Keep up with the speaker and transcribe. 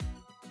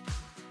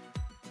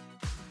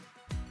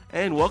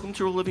and welcome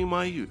to Reliving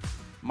My Youth.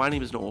 My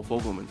name is Noel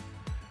Fogelman.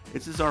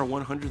 This is our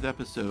 100th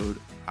episode.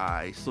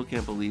 I still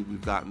can't believe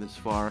we've gotten this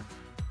far.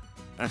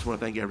 I just want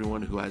to thank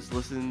everyone who has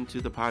listened to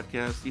the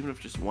podcast, even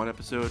if just one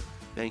episode.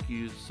 Thank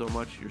you so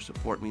much. Your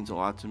support means a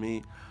lot to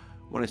me.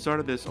 When I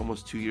started this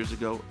almost 2 years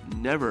ago,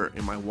 never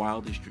in my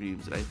wildest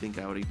dreams did I think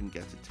I would even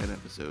get to 10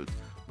 episodes,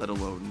 let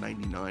alone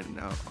 99 and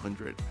now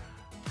 100.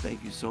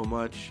 Thank you so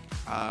much.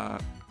 I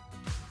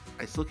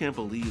still can't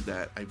believe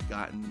that I've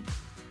gotten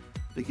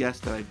the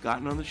guests that I've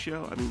gotten on the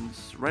show. I mean,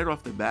 right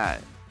off the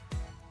bat,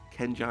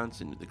 Ken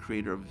Johnson, the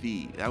creator of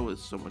V, that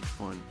was so much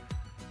fun.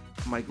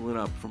 Mike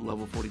Linup from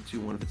Level 42,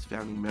 one of its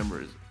founding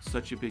members,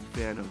 such a big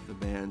fan of the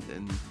band,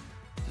 and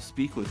to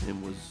speak with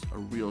him was a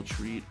real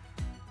treat.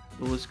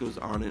 The list goes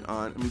on and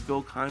on. I mean,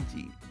 Bill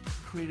Conti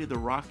created the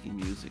Rocky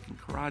music and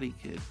Karate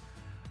Kid.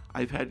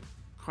 I've had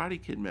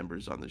Karate Kid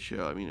members on the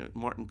show. I mean,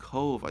 Martin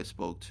Kove I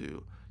spoke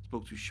to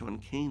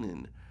Sean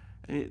Kanan.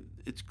 I mean,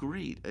 it's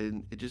great,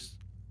 and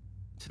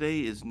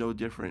today is no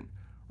different.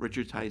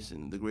 Richard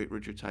Tyson, the great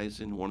Richard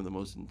Tyson, one of the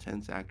most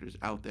intense actors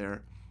out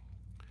there.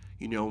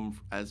 You know him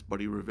as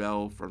Buddy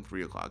Revell from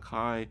 3 O'Clock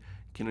High,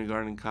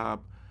 Kindergarten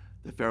Cop,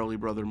 the Farrelly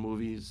Brother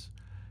movies.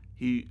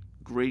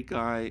 Great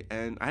guy,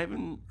 and I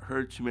haven't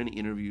heard too many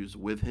interviews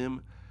with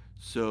him,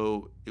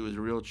 so it was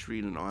a real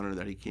treat and honor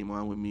that he came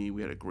on with me.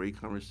 We had a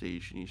great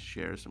conversation. He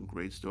shared some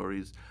great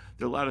stories.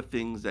 There are a lot of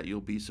things that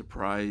you'll be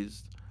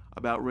surprised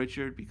about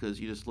Richard, because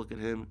you just look at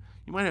him,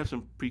 you might have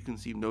some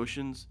preconceived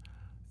notions,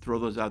 throw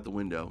those out the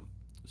window.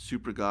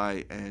 Super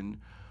guy, and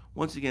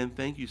once again,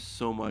 thank you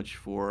so much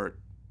for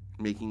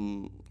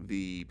making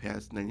the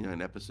past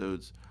 99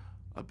 episodes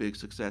a big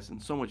success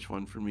and so much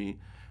fun for me.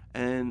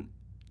 And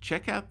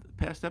check out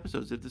past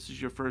episodes. If this is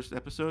your first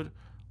episode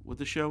with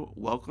the show,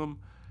 welcome.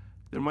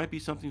 There might be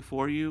something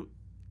for you.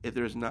 If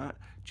there's not,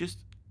 just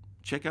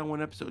check out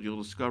one episode.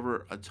 You'll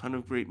discover a ton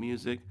of great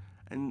music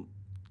and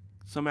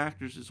some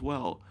actors as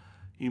well.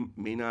 You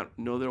may not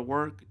know their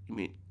work, you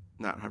may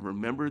not have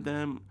remembered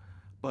them,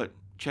 but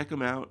check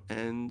them out.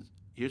 And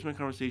here's my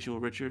conversation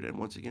with Richard. And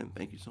once again,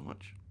 thank you so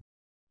much.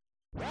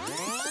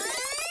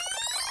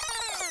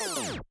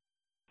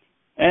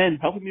 And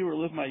helping me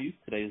relive my youth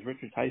today is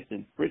Richard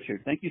Tyson.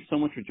 Richard, thank you so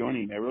much for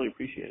joining me. I really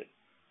appreciate it.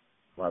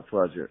 My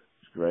pleasure.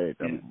 It's great.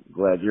 I'm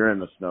glad you're in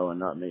the snow and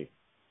not me.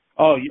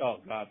 Oh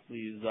God,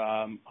 please.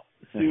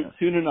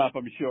 Soon enough,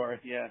 I'm sure.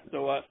 Yeah.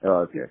 So.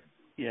 Okay.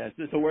 Yeah.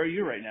 So where are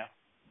you right now?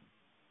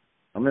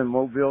 I'm in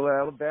Mobile,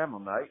 Alabama,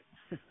 mate.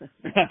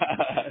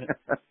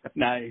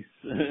 Nice.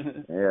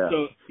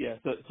 Yeah.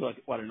 So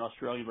like what, an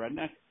Australian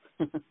redneck?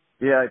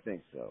 Yeah, I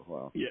think so.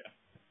 Well.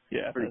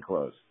 Yeah. Pretty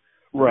close.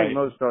 Right. I think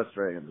most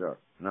Australians are.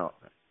 No,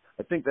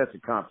 I think that's a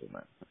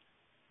compliment.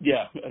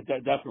 Yeah,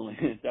 definitely.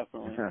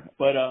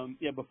 But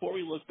before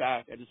we look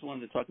back, I just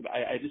wanted to talk about.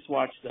 I just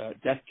watched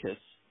Death Kiss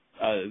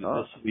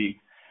this week,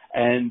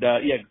 and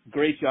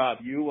great job.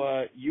 You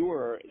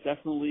were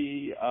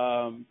definitely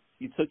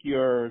you took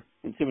your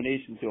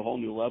intimidation to a whole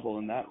new level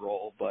in that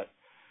role. But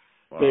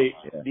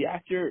the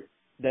actor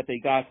that they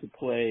got to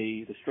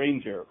play the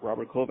stranger,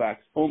 Robert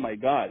Kovacs, oh my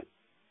God,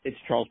 it's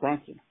Charles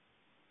Bronson.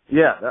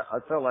 Yeah, I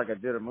felt like I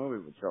did a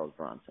movie with Charles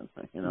Bronson.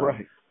 You know,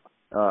 right?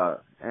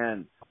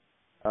 And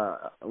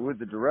with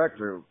the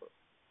director,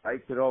 I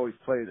could always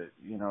play the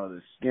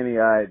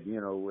skinny-eyed,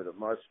 with a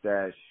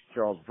mustache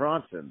Charles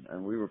Bronson,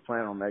 and we were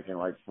planning on making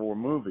like 4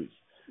 movies.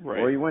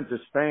 Right. Well, he went to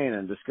Spain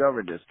and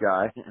discovered this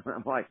guy, and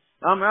I'm like,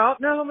 I'm out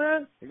now,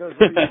 man. He goes,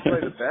 well, you play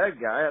the bad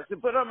guy. I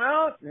said, but I'm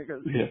out. And he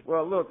goes,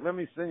 well, look, let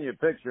me send you a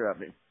picture of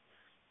him.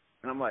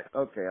 And I'm like,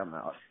 okay, I'm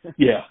out.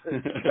 Yeah.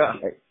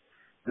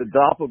 The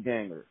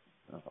doppelganger.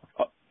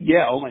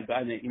 Yeah, oh my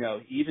God, and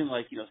he even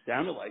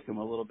sounded like him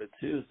a little bit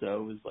too,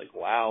 so it was like,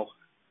 wow.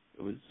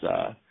 It was,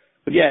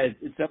 but yeah,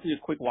 it's definitely a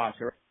quick watch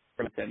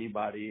to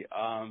anybody.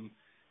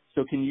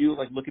 So can you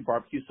look at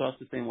barbecue sauce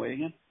the same way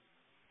again?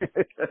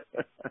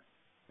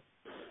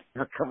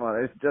 Now, come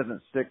on, it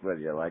doesn't stick with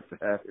you like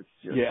that. It's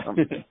just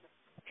something.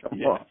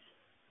 Come on.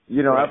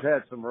 Right. I've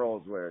had some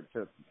roles where it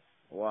took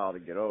a while to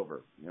get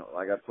over.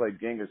 Like I played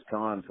Genghis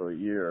Khan for a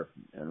year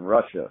in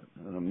Russia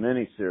in a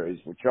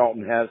miniseries with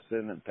Charlton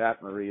Heston and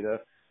Pat Morita.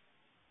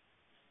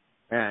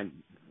 And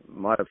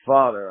my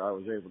father, I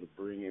was able to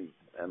bring him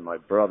and my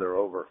brother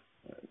over.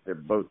 They're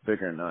both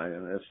bigger than I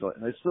am. And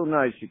it's so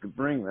nice you could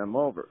bring them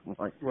over. I'm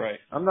like, right.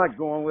 I'm not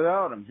going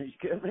without him. Are you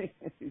kidding me?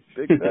 These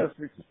big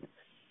bastards.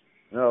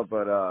 No,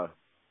 but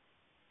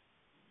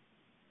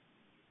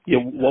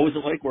what was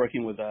it like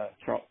working with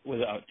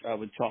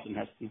Charlton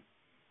Heston?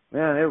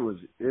 Man, it was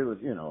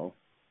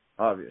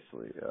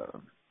obviously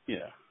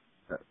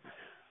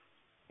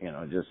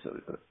just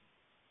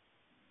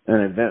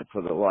an event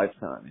for the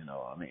lifetime.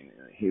 I mean,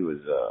 he was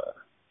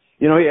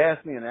he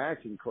asked me an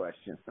action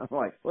question. I'm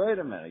like, wait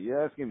a minute, you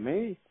asking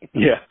me?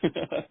 Yeah.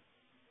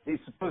 He's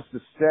supposed to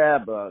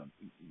stab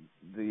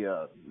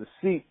the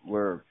seat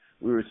where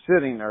we were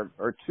sitting.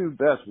 Our 2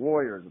 best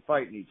warriors are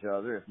fighting each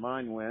other. If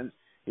mine wins,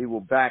 he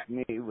will back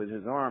me with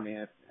his army,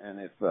 and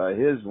if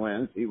his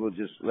wins, he will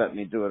just let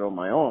me do it on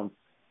my own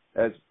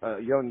as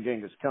young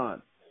Genghis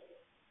Khan.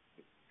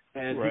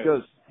 And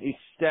Right. he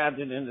stabbed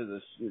it into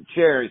the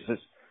chair. He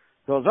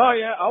goes, oh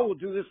yeah, I will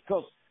do this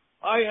because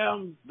I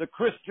am the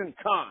Christian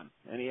Khan.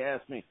 And he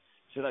asked me,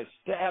 should I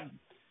stab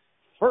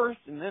first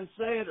and then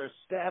say it, or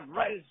stab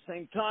right at the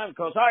same time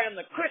because I am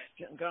the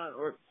Christian Khan,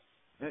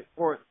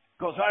 or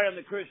because I am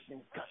the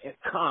Christian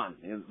Khan?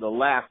 And the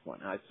last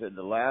one. I said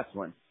the last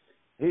one.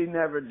 He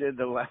never did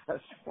the last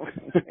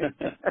one.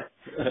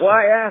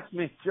 Why ask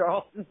me,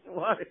 Charlton?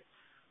 Why?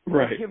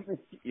 Right.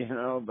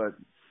 But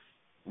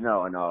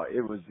no,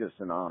 it was just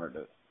an honor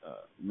to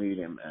meet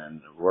him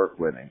and work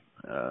with him.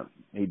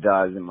 He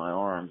dies in my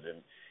arms.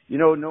 And,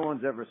 no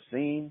one's ever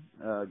seen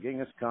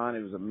Genghis Khan.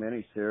 It was a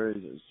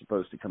mini-series. It was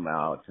supposed to come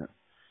out. It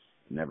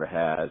never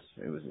has.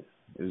 It was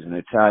an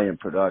Italian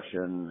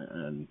production,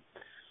 and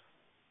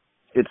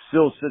it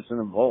still sits in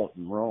a vault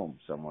in Rome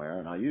somewhere.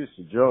 And I used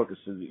to joke, I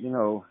said,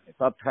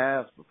 if I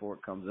pass before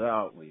it comes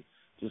out, we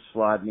just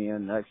slide me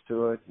in next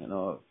to it.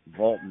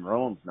 Vault in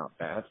Rome's not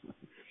bad.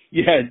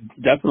 Yeah,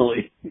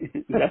 definitely.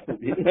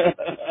 Definitely.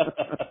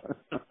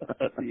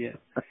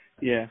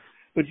 Yeah.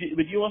 But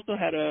you also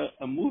had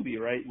a movie,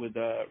 right, with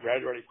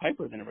Roddy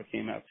Piper that never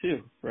came out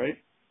too, right?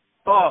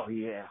 Oh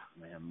yeah,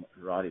 man.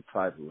 Roddy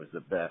Piper was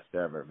the best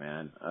ever,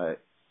 man. I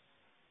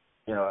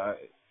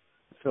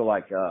feel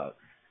like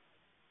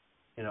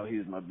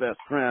he's my best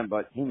friend,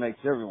 but he makes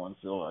everyone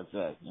feel like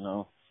that,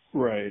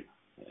 Right.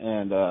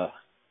 And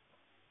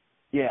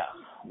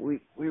we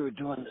were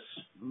doing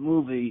this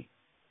movie.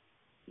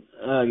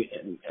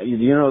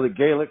 The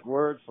Gaelic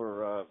word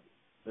for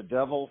the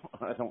devil?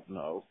 I don't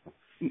know.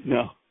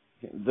 No.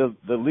 The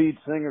lead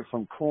singer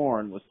from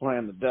Korn was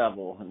playing the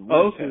devil, and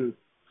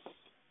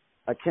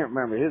I can't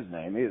remember his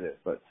name either,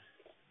 but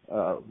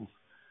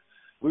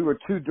we were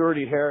two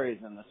dirty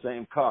Harrys in the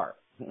same car,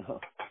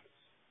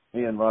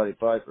 me and Roddy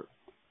Piper.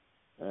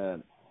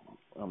 And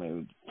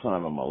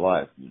time of my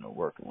life,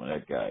 working with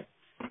that guy.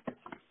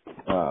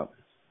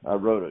 I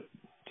wrote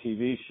a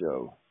TV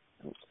show.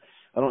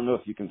 I don't know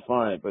if you can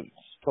find it, but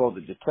it's called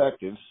The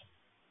Detectives.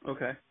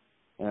 Okay.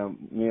 And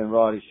me and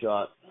Roddy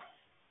shot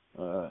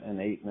an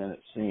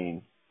 8-minute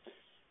scene,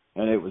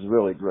 and it was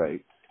really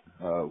great.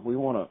 We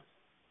want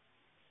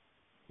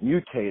to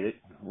mutate it.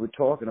 We're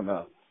talking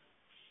about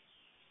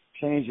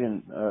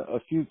changing a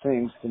few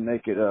things to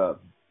make it a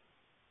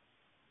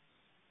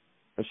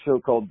show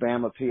called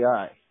Bama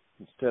PI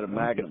instead of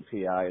Magnum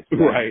PI. It's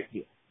right.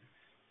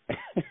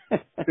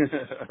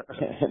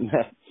 And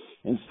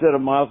instead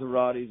of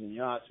Maseratis and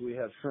yachts, we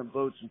have shrimp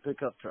boats and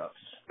pickup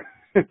trucks.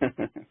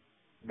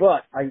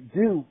 But I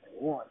do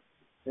want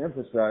to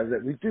emphasize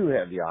that we do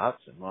have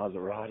yachts and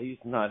Maseratis,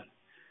 not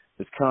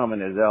as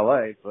common as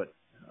L.A., but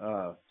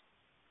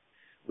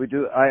we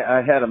do.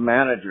 I had a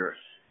manager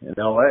in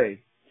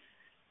L.A.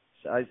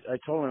 I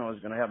told him I was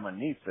going to have my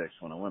knee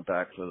fixed when I went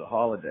back for the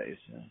holidays.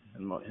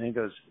 And he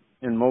goes,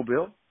 in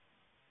Mobile?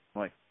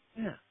 I'm like,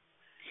 yeah.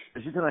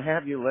 Is he going to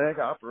have your leg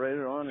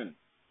operated on in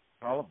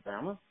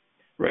Alabama?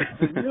 Right.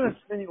 You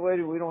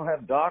insinuated we don't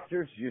have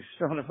doctors, you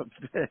son of a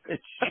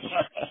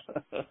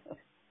bitch.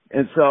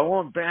 And so I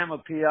want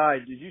Bama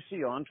PI. Did you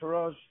see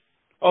Entourage?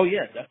 Oh,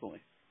 yeah,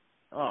 definitely.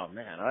 Oh,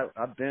 man,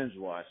 I binge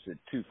watched it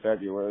 2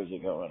 Februarys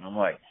ago, and I'm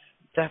like,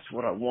 that's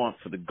what I want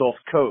for the Gulf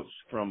Coast,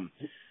 from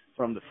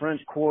the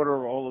French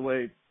Quarter all the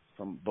way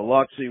from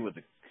Biloxi with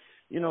the,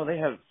 they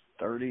have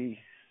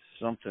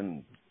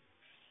 30-something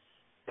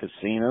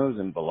casinos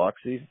in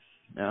Biloxi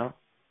now.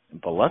 In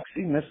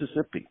Biloxi,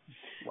 Mississippi.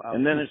 Wow.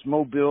 And then it's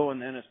Mobile, and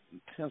then it's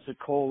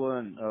Pensacola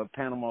and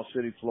Panama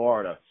City,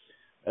 Florida.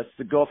 That's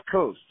the Gulf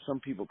Coast. Some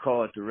people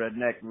call it the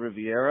Redneck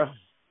Riviera.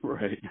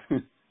 Right.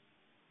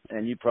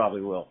 And you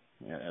probably will.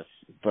 Yes.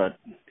 But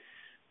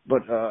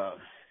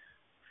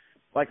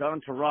like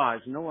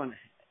Entourage, no one,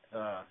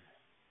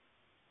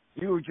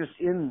 you were just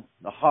in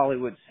the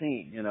Hollywood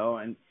scene,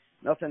 and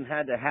nothing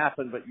had to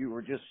happen, but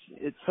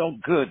it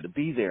felt good to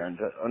be there and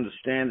to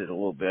understand it a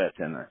little bit.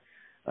 And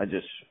I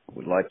just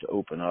would like to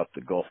open up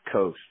the Gulf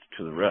Coast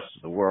to the rest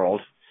of the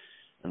world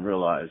and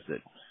realize that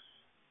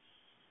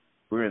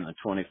we're in the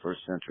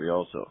 21st century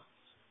also.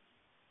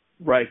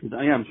 Right.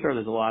 I'm sure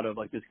there's a lot of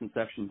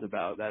misconceptions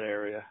about that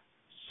area.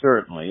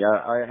 Certainly.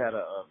 I had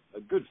a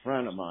good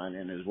friend of mine,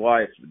 and his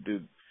wife would do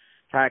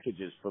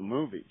packages for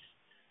movies.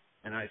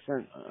 And I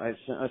said,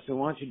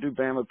 why don't you do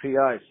Bama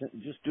PI?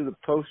 Just do the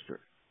poster.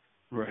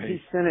 Right.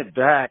 He sent it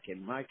back,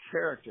 and my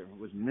character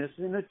was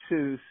missing a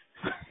tooth,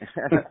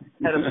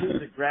 had a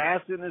piece of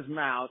grass in his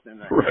mouth,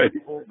 and I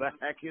pulled back.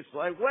 It's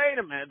like, wait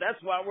a minute,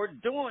 that's why we're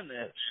doing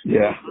this.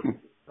 Yeah.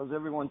 Because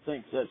everyone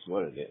thinks that's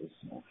what it is.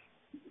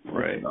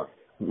 Right.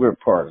 We're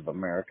part of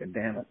America,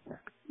 damn it.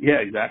 Yeah,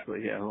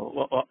 exactly. Yeah.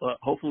 Well,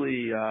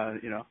 hopefully,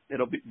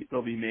 it'll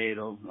be made.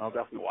 I'll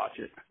definitely watch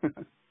it.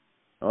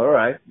 All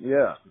right.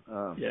 Yeah.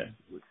 Yeah.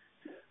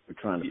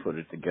 We're trying to put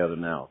it together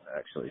now,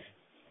 actually.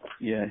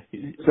 Yeah.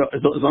 So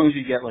as long as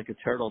you get a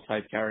turtle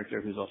type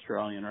character who's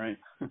Australian, right?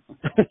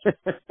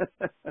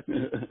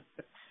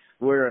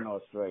 We're in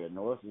Australia,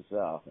 north or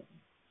south?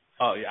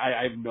 Oh yeah,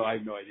 I have no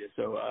idea.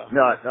 So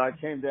no, I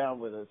came down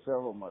with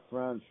several of my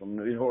friends from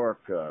New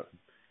York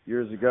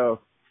years ago,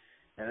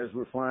 And as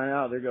we're flying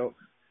out, they go,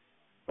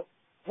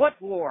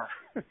 "What war?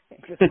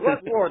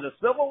 What war? The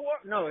Civil War?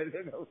 No, they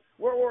go,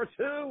 World War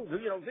II?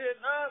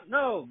 Vietnam?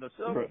 No, the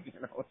Civil." Right.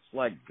 It's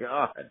like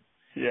God.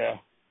 Yeah.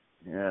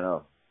 Yeah,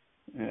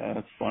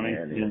 That's funny.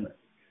 And,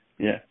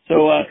 yeah.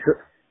 So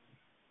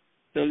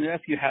let me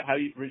ask you how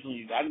you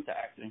originally got into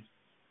acting.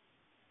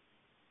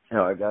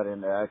 I got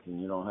into acting.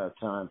 You don't have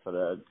time for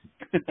that.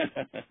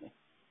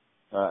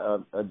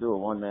 I do a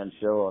one-man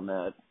show on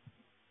that.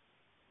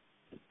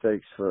 It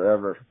takes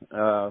forever.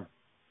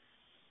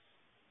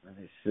 Let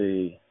me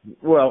see.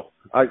 Well,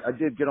 I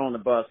did get on the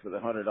bus with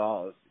 $100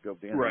 to go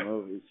be in the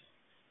movies.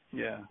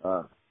 Yeah.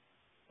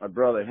 My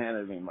brother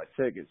handed me my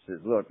ticket. Says,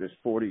 "Look, there's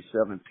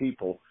 47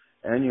 people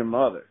and your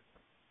mother.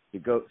 You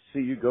go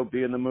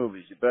be in the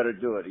movies. You better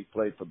do it." He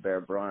played for Bear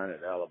Bryant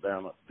at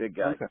Alabama, big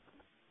guy. Okay.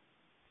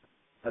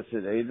 I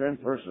said, "Adrian,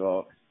 first of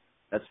all,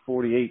 that's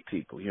 48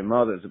 people. Your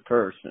mother's a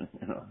person."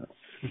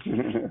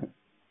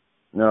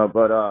 No,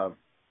 but a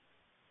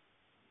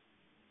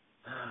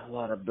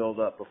lot of build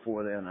up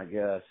before then, I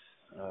guess.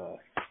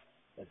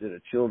 I did a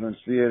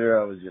children's theater.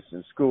 I was just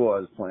in school. I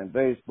was playing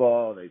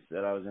baseball. They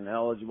said I was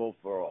ineligible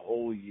for a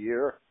whole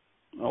year.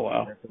 Oh,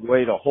 wow. I had to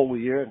wait a whole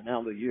year.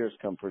 Now the years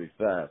come pretty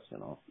fast,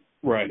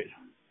 Right.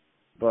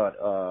 But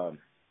I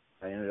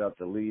ended up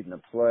the lead in a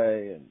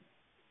play, and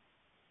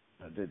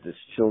I did this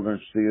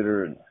children's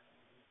theater,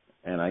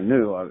 and I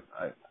knew I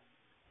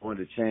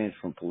wanted to change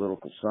from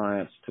political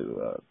science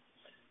to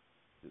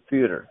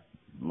theater.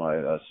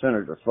 My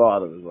senator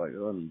father was like,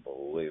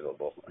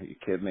 "Unbelievable. Are you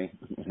kidding me?"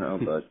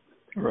 But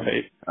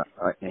right.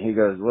 And he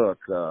goes, "Look,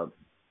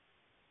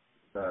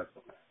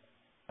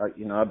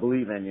 I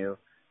believe in you."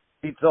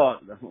 He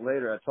thought,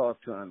 later I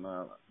talked to him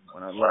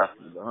when I left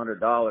with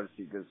 $100,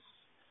 he goes,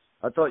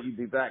 "I thought you'd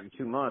be back in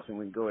 2 months and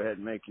we can go ahead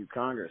and make you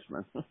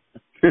congressman."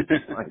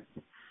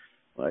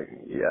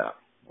 Yeah,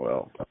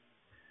 well,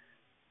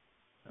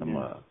 I'm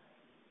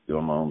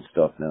doing my own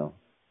stuff now.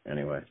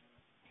 Anyway.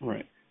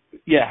 Right.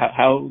 Yeah,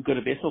 how good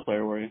a baseball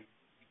player were you?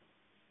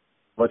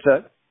 What's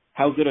that?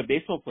 How good a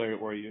baseball player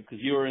were you? Because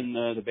you were in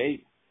the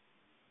Babe.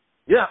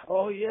 Yeah.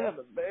 Oh, yeah,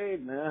 the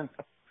Babe, man.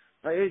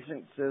 My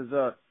agent says,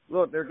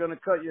 "Look, they're going to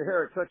cut your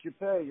hair, cut your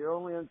pay. You're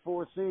only in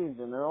 4 scenes,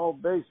 and they're all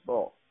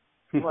baseball."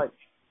 I'm like,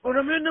 "But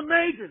I'm in the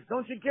majors.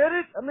 Don't you get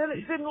it?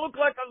 It didn't look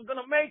like I was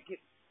going to make it.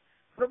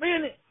 But I'm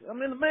in it.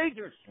 I'm in the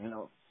majors."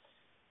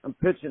 I'm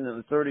pitching in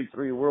the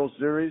 33 World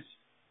Series.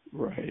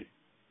 Right.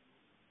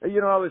 I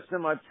was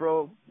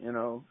semi-pro,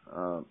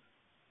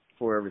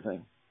 for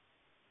everything.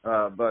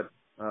 But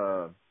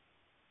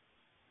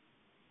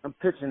I'm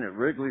pitching at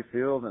Wrigley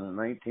Field in the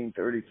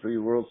 1933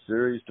 World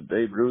Series to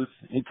Babe Ruth.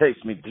 He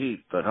takes me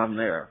deep, but I'm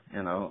there,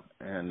 and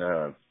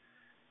they're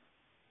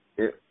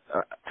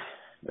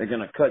going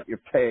to cut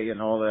your pay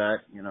and all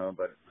that,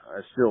 but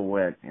I still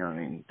went.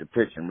 To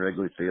pitch in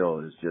Wrigley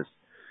Field is just,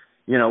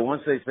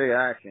 once they say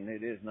action,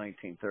 it is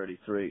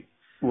 1933.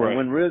 Right. And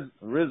when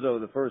Rizzo,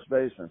 the first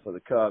baseman for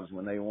the Cubs,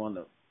 when they won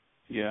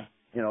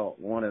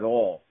won it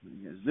all.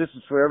 "This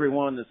is for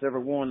everyone that's ever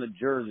worn the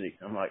jersey."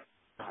 I'm like,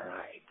 all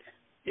right.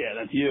 Yeah,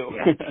 that's you.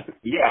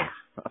 Yeah.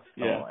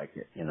 Yeah. I like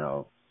it,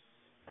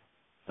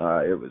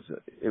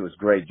 It was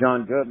great.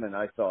 John Goodman,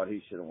 I thought he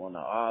should have won the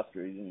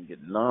Oscar. He didn't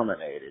get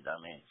nominated.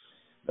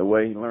 The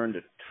way he learned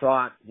to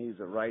trot, he's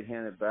a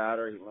right-handed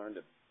batter. He learned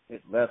to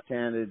hit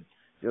left-handed,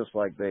 just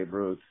like Babe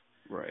Ruth.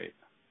 Right.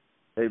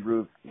 Babe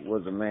Ruth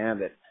was a man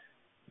that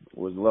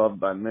was loved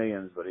by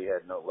millions, but he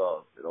had no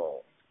love at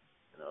all,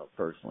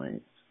 personally.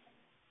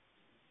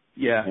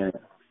 Yeah. And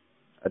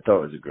I thought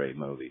it was a great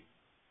movie.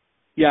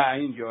 Yeah, I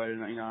enjoyed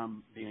it.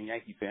 I'm being a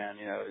Yankee fan.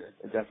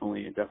 I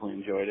definitely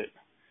enjoyed it.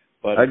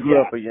 But I grew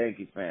up a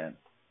Yankee fan.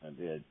 I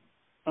did.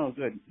 Oh,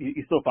 good.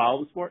 You still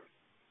follow the sport?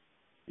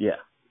 Yeah.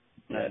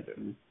 Yeah.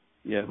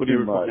 Yeah. Who do you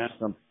root for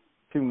now?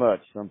 Too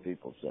much, some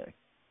people say.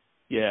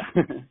 Yeah.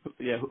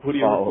 Yeah. Who do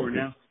you root for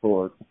now?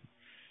 Sport.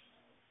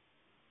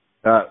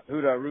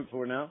 Who do I root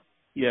for now?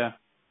 Yeah.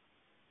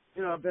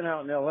 I've been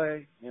out in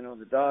L.A.,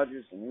 the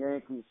Dodgers and the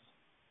Yankees,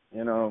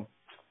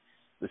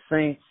 the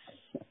Saints,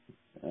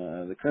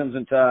 the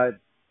Crimson Tide.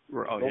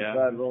 Oh, yeah.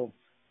 Tide roll.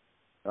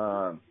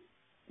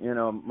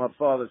 My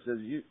father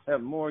says you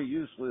have more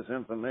useless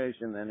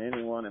information than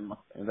anyone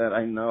that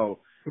I know.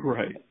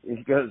 Right.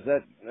 He goes,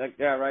 that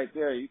guy right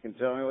there, you can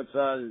tell me what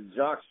size his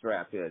jock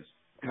strap is.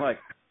 I'm like,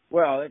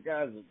 well, that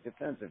guy's a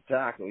defensive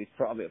tackle. He's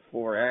probably a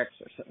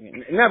 4X or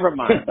something. Never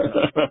mind.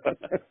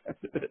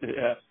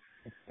 Yeah.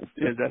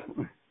 Yeah,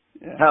 definitely.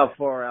 Yeah. How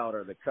far out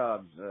are the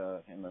Cubs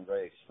in the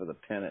race for the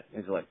pennant?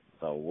 He's like,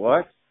 the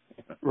what?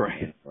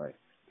 Right. Right.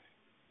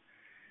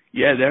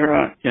 Yeah,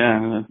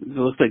 it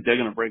looks like they're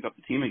going to break up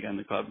the team again,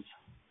 the Cubs.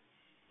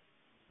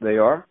 They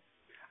are?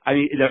 I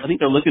think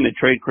they're looking to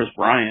trade Chris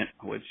Bryant,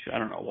 which I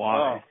don't know why.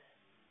 Oh.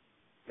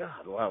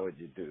 God, why would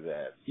you do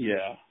that?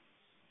 Yeah,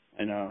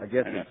 I know. I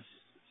guess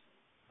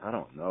I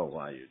don't know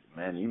why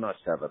you must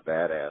have a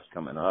badass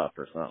coming up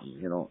or something.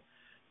 You don't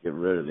get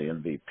rid of the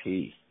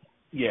MVP.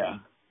 Yeah,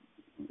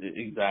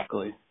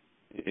 exactly.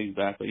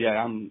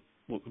 Yeah, I'm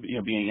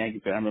being a Yankee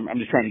fan. I'm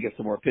just trying to get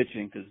some more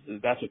pitching because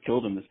that's what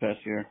killed him this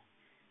past year.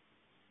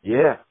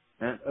 Yeah.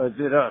 And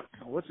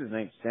what's his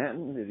name,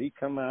 Stanton? Did he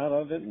come out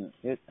of it and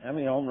hit? How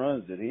many home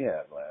runs did he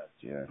have last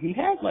year? He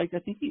had I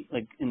think he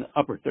in the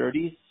upper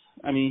 30s.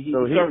 I mean, he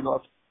started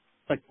off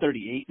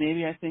 38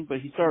 maybe, I think,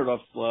 but he started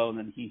off slow and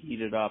then he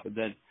heated up and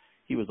then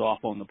he was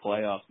awful in the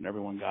playoffs and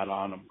everyone got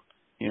on him.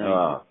 You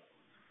know.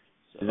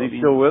 Is he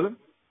still with him?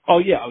 Oh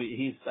yeah,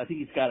 I think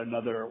he's got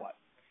another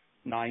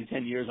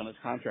 9-10 years on his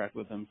contract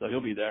with him, so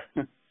he'll be there.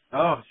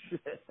 Oh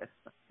shit.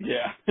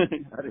 Yeah.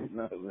 I didn't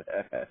know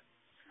that.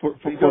 For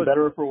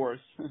better or for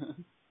worse.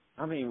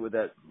 I mean, with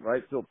that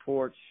right field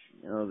porch,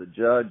 the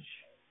judge.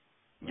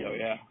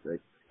 Yeah.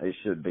 They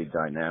should be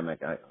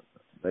dynamic.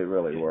 They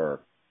really were.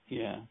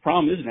 Yeah.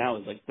 Problem is now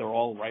is they're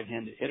all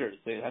right-handed hitters.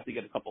 They have to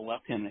get a couple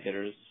left-handed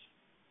hitters.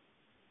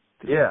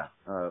 Yeah.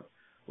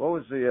 What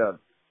was the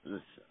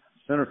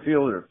center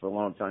fielder for a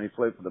long time? He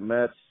played for the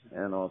Mets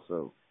and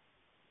also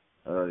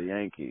the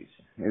Yankees.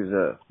 He was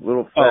a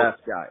little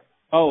fast guy.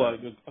 Oh,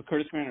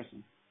 Curtis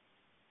Granderson.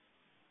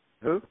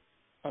 Who?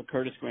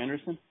 Curtis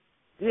Granderson?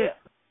 Yeah.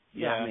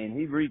 Yeah. I mean,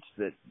 he reached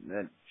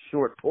that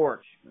short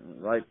porch,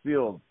 right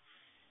field.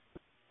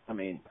 I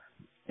mean,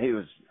 it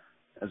was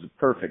a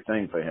perfect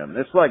thing for him.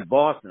 It's like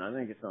Boston. I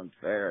think it's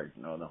unfair.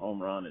 The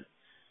home run is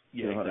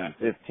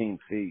 215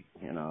 feet,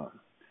 Yeah.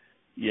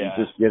 You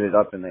just get it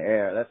up in the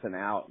air. That's an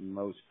out in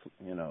most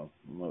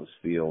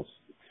fields.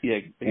 Yeah,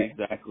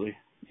 exactly.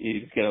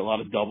 You just get a lot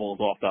of doubles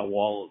off that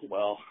wall as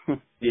well.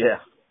 Yeah.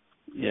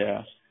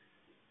 Yeah.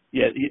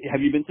 Yeah.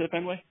 Have you been to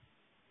Fenway?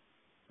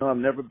 No, I've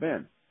never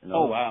been.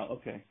 Oh wow,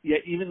 okay. Yeah,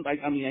 even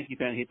I'm a Yankee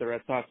fan, I hate the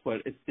Red Sox,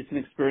 but it's an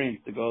experience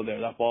to go there.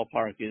 That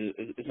ballpark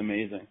is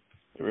amazing.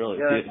 It really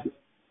is.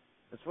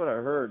 That's what I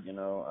heard.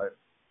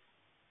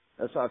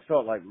 That's how I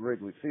felt like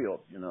Wrigley Field.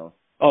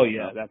 Oh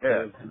yeah, that's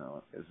it.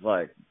 It's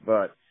like,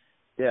 but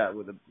yeah,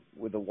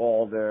 with the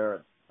wall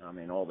there. I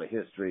mean, all the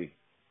history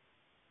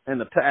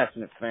and the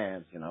passionate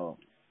fans.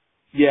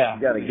 Yeah,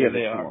 you got to give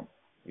it to them.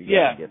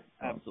 Yeah,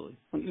 absolutely.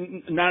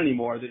 Not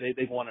anymore.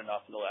 They've won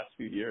enough in the last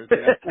few years.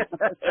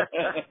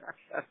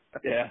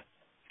 Yeah.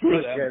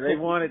 Screw them. Yeah, they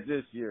won it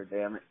this year,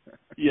 damn it.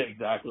 Yeah,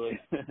 exactly.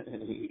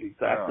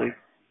 Exactly.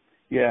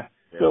 Yeah.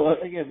 So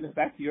again,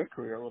 back to your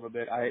career a little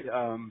bit. I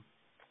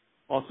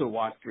also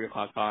watched 3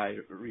 O'Clock High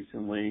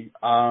recently.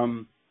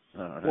 What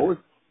was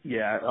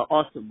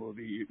awesome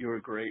movie. You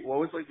were great. What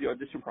was the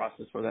audition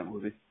process for that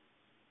movie?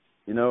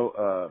 3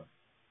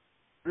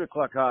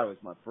 O'Clock High was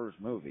my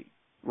first movie.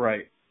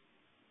 Right.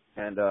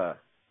 And I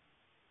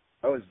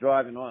was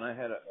driving on. I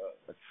had a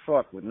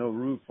truck with no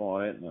roof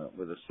on it, and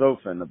with a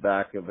sofa in the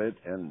back of it.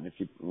 And if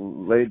you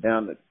laid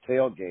down the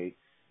tailgate,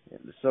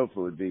 the sofa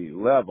would be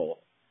level.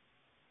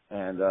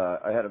 And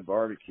I had a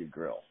barbecue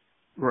grill.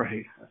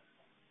 Right.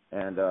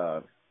 And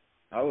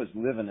I was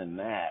living in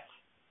that.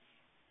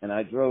 And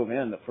I drove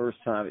in the first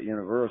time at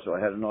Universal.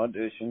 I had an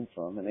audition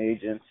from an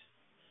agent.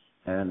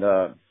 And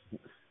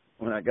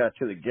when I got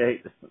to the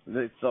gate,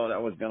 they thought I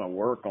was going to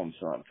work on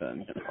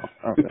something.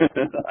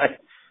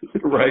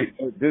 Right.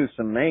 Do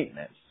some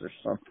maintenance or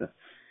something.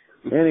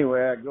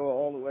 Anyway, I go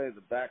all the way to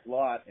the back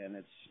lot, and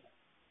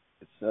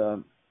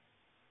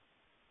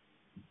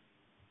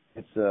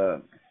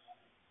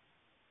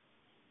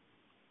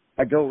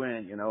I go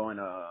in, and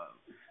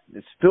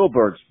it's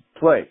Spielberg's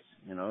place.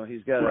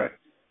 He's got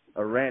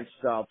a ranch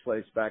style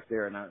place back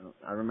there, and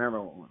I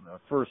remember when I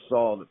first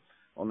saw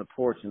on the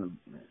porch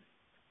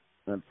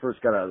when I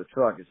first got out of the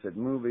truck, it said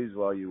movies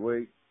while you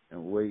wait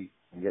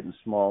and getting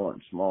smaller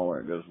and smaller.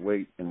 It goes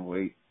wait and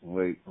wait and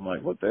wait. I'm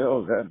like, what the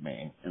hell does that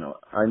mean?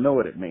 I know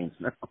what it means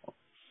now.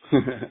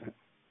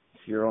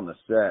 If you're on the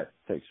set,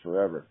 it takes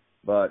forever.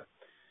 But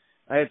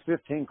I had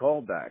 15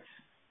 callbacks.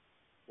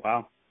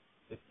 Wow.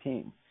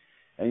 15.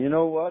 And you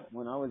know what?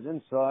 When I was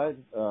inside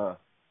the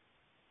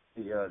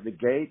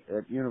gate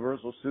at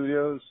Universal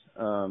Studios,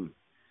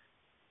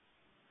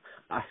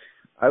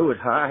 I would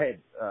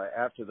hide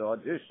after the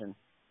audition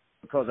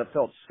because I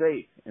felt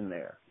safe in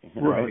there.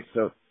 Right.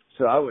 So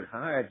I would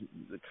hide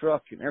the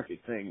truck and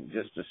everything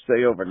just to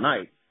stay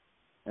overnight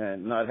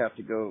and not have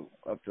to go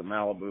up to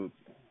Malibu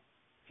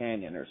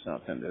Canyon or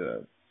something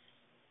to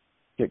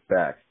kick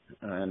back.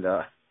 And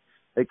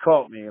they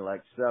caught me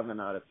like 7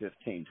 out of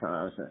 15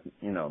 times.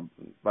 And,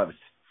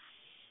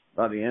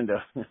 by the end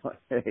of,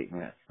 hey,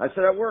 man. I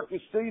said, I worked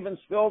with Steven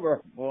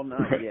Spielberg. Well,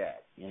 not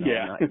yet.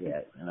 Not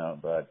yet.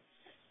 But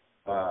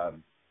the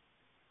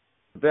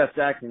best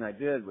acting I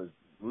did was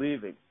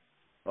leaving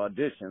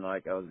audition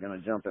like I was going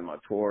to jump in my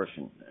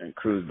Porsche and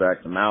cruise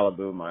back to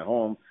Malibu, my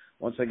home.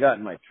 Once I got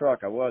in my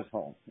truck, I was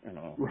home.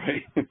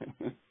 Right.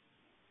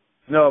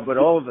 No, but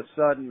all of a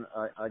sudden,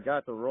 I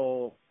got the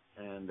role,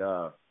 and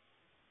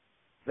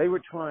they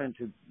were trying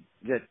to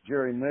get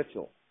Jerry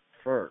Mitchell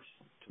first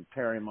to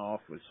pair him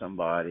off with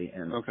somebody,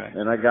 and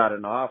I got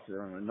an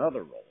offer on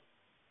another role,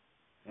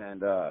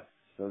 and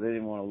so they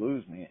didn't want to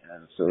lose me,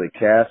 and so they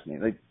cast me.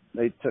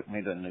 They took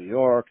me to New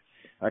York.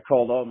 I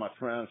called all my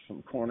friends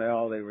from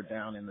Cornell. They were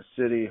down in the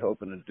city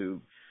hoping to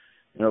do,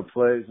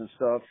 plays and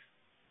stuff,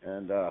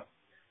 and I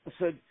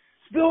said,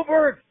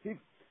 Spielberg, he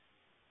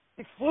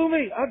flew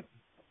me.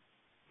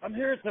 I'm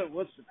here at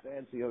what's the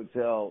fancy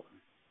hotel?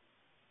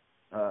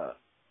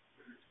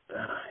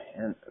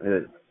 In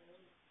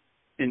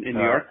New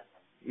York?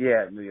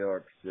 Yeah, New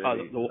York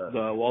City.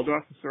 The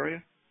Waldorf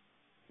Astoria?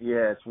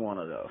 Yeah, it's one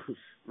of those.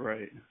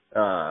 Right.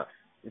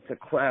 It's a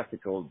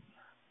classic old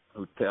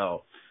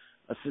hotel.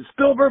 I said,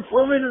 Spielberg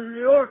flew me to New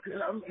York,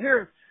 and I'm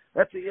here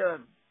at the,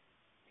 damn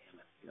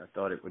it, I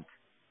thought it would,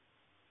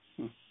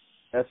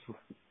 that's what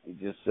he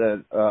just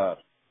said,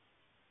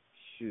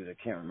 shoot, I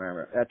can't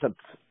remember. At the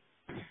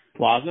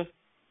Plaza?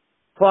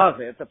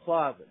 At the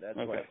Plaza, that's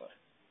what it was.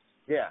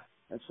 Yeah,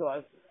 and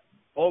so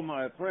all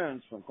my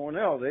friends from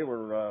Cornell, they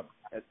were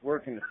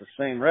working at the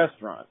same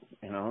restaurant,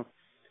 you know.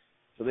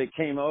 So they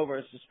came over.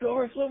 I said,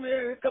 Spielberg flew me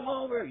here, come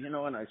over, you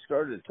know, and I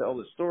started to tell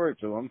the story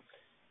to them.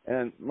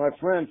 And my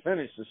friend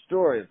finished the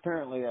story.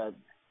 Apparently I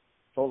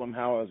told him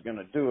how I was going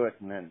to do it,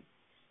 and then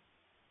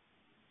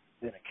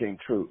it came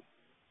true.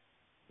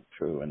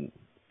 And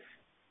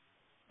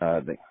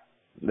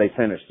they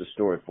finished the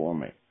story for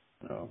me.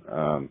 You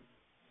know.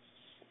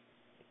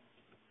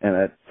 And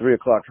at 3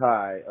 o'clock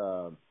high,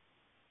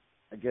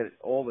 I get it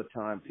all the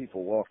time.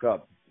 People walk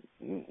up,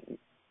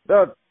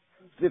 about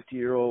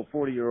 50-year-old,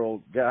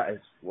 40-year-old guys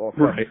walk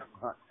up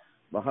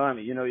behind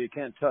me. You know, you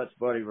can't touch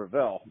Buddy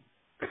Revell.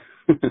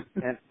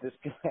 And this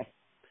guy,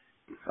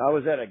 I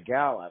was at a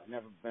gala. I've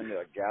never been to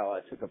a gala.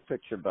 I took a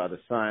picture by the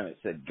sign that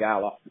said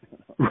gala.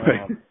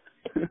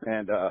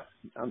 And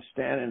I'm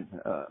standing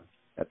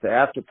at the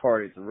after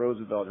party at the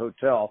Roosevelt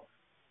Hotel.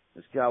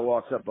 This guy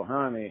walks up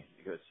behind me.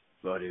 He goes,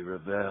 Buddy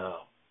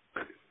Revell.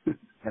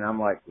 And I'm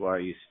like, why are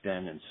you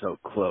standing so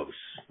close?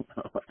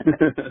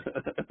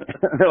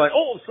 They're like,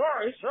 oh,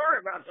 sorry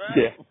about that.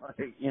 Yeah.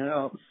 Like, you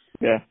know.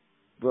 Yeah.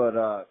 But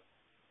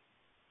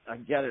I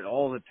get it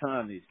all the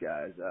time, these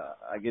guys.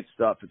 I get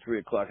stopped at 3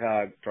 o'clock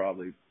high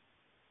probably,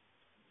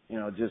 you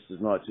know, just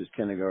as much as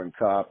Kindergarten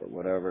Cop or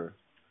whatever.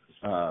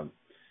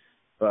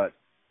 But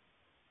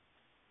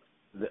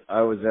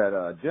I was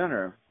at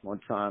dinner one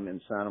time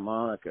in Santa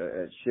Monica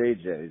at Shay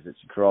J's.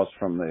 It's across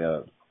from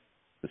the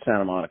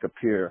Santa Monica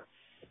Pier.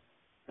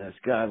 And this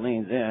guy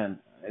leans in.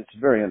 It's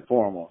very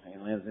informal. He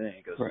leans in.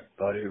 He goes,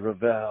 Buddy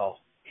Revell.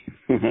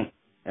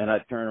 And I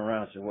turn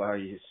around and say, why are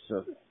you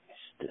so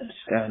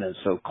standing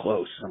so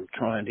close? I'm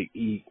trying to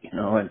eat, you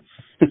know. And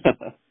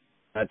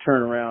I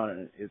turn around,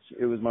 and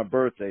it was my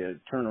birthday. I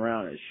turn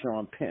around, and it's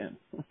Sean Penn.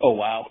 Oh,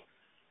 wow.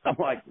 I'm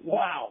like,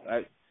 wow.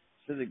 I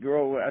said, the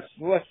girl, I said,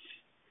 what,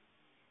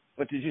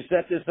 did you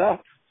set this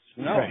up?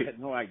 No, I had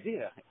no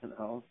idea, you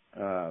know.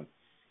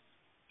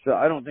 So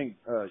I don't think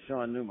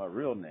Sean knew my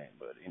real name,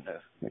 but you know,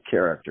 the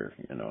character,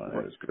 you know, and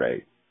it was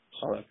great.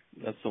 Oh,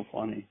 that's so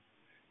funny.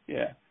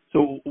 Yeah.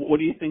 So what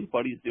do you think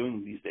Buddy's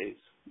doing these days,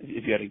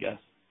 if you had to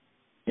guess?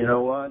 You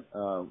know what?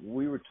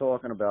 We were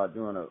talking about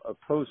doing a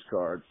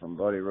postcard from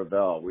Buddy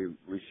Revell. We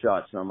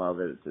shot some of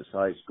it at this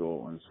high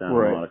school in Santa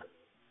Monica.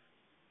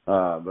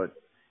 But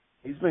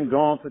he's been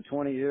gone for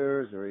 20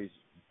 years, or he's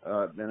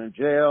been in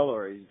jail,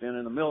 or he's been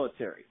in the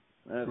military.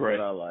 That's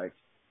what I like.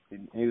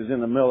 He was in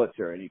the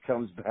military, and he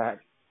comes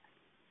back.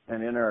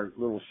 And in our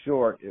little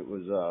short, it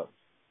was,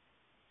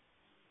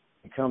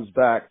 he comes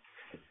back,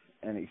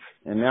 and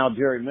now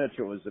Jerry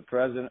Mitchell was the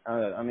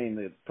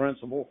the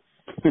principal.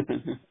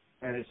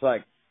 And it's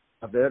like,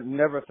 I've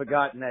never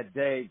forgotten that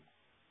day,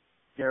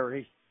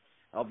 Jerry.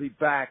 I'll be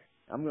back.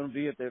 I'm going to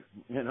be at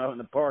in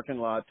the parking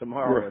lot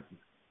tomorrow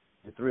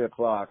at 3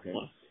 o'clock.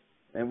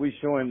 And we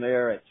show him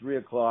there at 3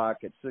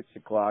 o'clock, at 6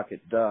 o'clock,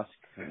 at dusk.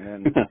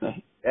 And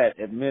then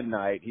at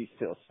midnight, he's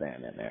still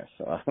standing there.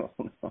 So I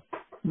don't know.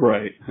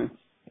 Right.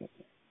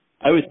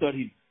 I always thought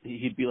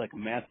he'd be like a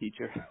math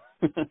teacher.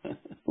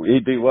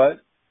 He'd be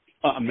what?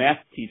 A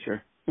math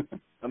teacher.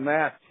 A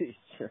math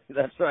teacher.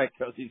 That's right,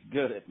 because he's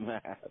good at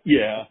math.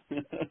 Yeah.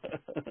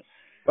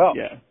 Well,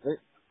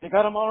 they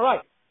got him all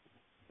right.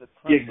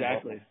 Yeah,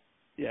 exactly.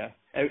 Yeah.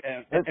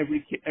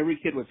 Every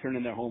kid would turn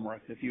in their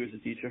homework if he was a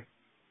teacher.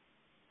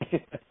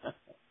 It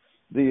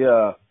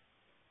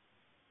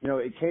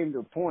came to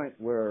a point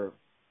where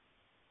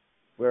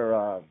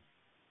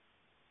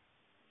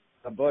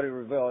Buddy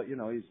Revell,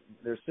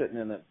 they're sitting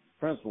in the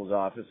principal's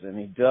office, and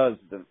he does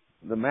the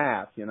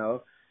math,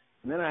 and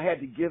then I had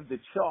to give the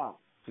chalk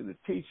to the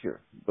teacher.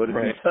 But if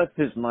he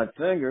touches my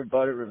finger,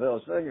 Buddy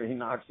Revell's finger, he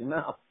knocks him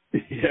out.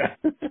 Yeah.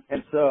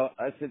 And so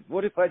I said,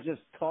 what if I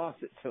just toss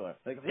it to him?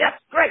 They go,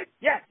 yes, great,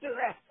 yes, do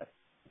that.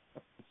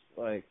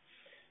 It's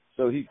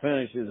so he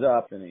finishes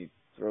up, and he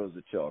throws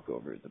the chalk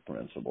over at the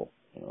principal,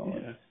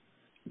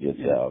 gets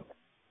out.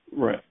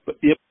 Right. But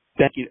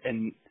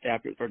and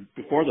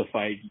before the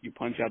fight, you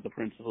punch out the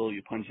principal,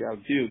 you punch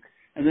out Duke,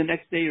 and the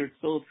next day you're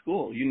still at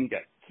school. You can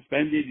get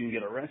suspended, you can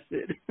get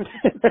arrested.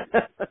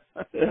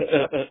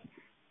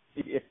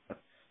 Yeah.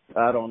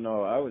 I don't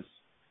know. I was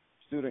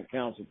student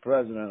council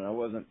president. I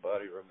wasn't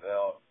Buddy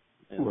Revell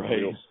in the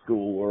real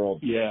school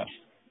world. Yeah.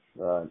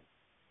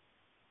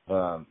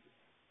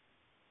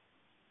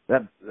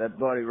 That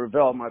Buddy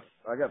Revell,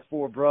 I got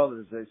 4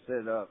 brothers. They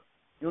said,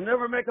 you'll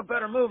never make a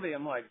better movie.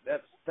 I'm like,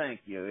 thank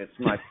you. It's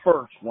my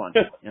first one.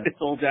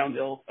 It's all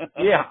downhill.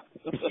 Yeah.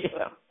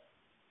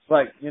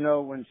 like,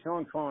 when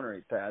Sean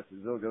Connery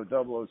passes, they'll go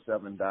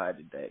 007 died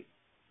today.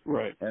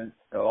 Right. And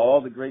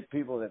all the great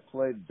people that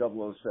played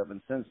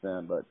 007 since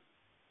then,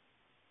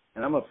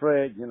 and I'm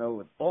afraid,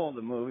 with all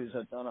the movies,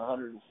 I've done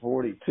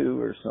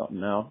 142 or something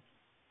now.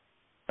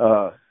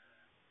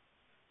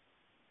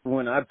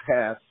 When I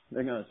pass,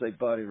 they're going to say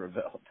Buddy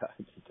Revell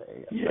died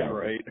today. Yeah,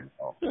 right.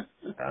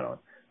 I don't.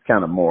 It's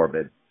kind of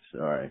morbid.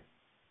 Sorry.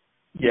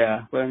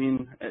 Yeah, but I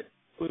mean,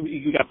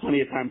 you got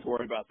plenty of time to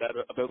worry about that.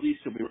 But at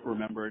least you'll be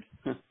remembered.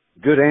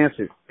 Good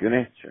answer. Good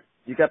answer.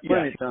 You got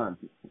plenty of time.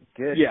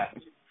 Good. Yeah.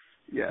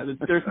 Yeah.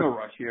 There's no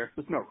rush here.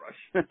 There's no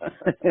rush.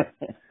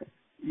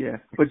 Yeah.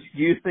 But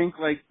do you think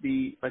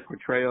the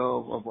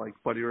portrayal of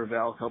Buddy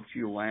Revell helped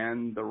you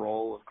land the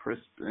role of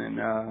Crisp in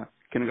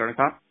Kindergarten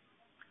Cop?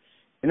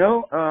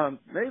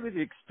 Maybe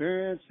the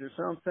experience or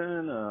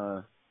something.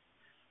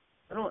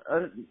 I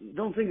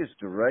don't think it's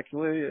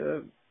directly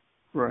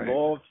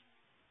involved.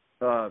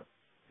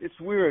 It's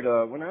weird.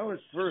 When I was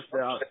first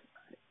out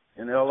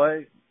in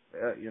L.A.,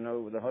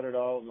 with $100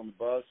 on the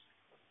bus,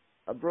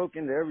 I broke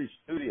into every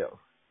studio,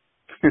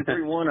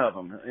 every one of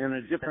them, in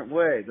a different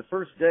way. The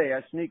first day,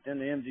 I sneaked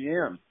into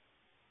MGM,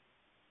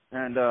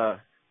 and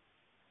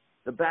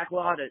the back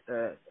lot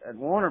at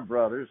Warner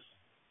Brothers,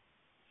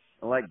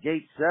 like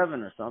Gate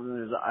 7 or something,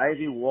 there's an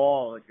ivy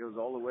wall that goes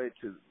all the way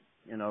to,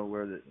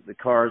 where the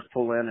cars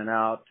pull in and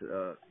out.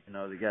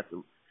 They got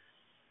the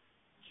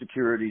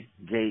security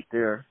gate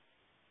there.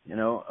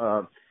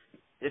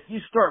 If you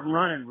start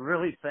running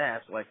really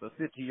fast, like the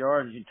 50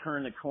 yards, you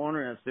turn the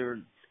corner, and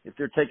if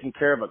they're taking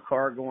care of a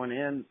car going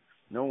in,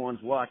 no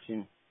one's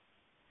watching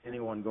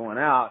anyone going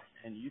out,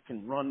 and you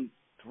can run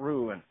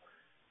through and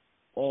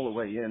all the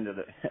way into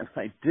and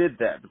I did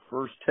that the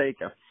first take.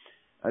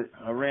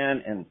 I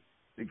ran, and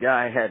the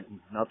guy had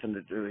nothing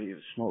to do. He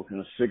was smoking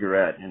a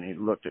cigarette, and he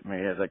looked at me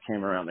as I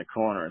came around the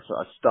corner, and so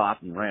I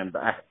stopped and ran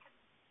back.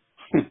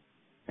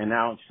 And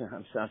now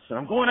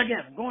I'm going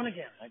again.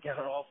 I got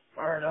it all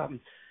fired up.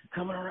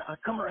 I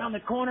come around the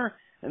corner,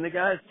 and the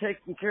guy's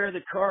taking care of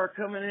the car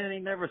coming in. He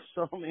never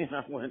saw me, and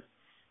I went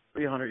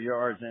 300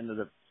 yards into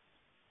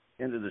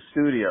the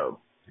studio,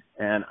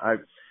 and I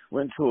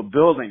went to a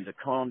building to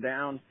calm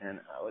down, and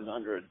I was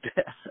under a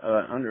desk,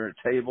 under a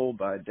table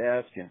by a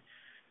desk,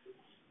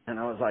 and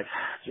I was like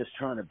just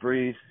trying to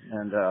breathe.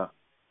 And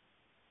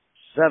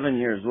 7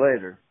 years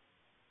later,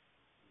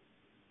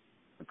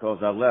 because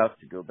I left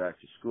to go back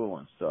to school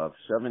and stuff,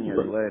 7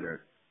 years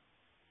later,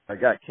 I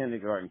got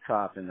Kindergarten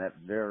Cop in that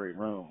very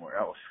room where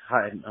I was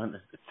hiding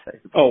under the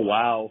table. Oh,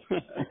 wow.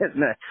 Isn't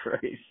that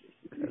crazy?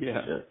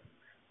 Yeah.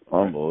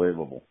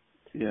 Unbelievable.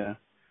 Yeah.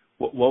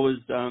 What was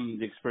the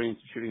experience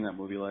of shooting that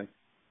movie like?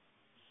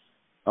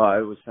 Oh,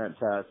 it was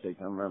fantastic.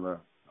 I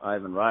remember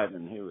Ivan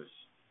Reitman. He was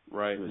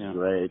great.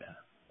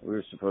 We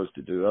were supposed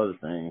to do other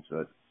things,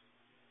 but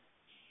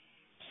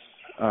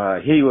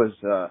he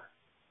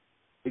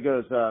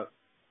goes,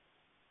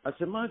 I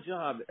said, my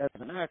job as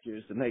an actor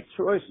is to make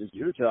choices.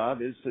 Your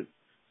job is to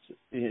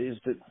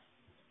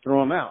throw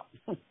them out.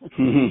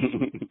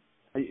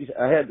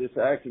 I had this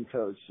acting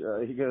coach.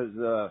 He goes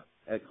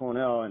at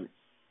Cornell and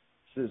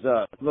says,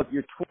 look,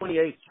 your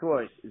 28th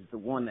choice is the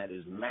one that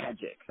is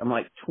magic. I'm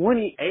like,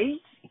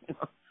 28?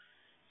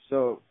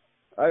 So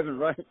Ivan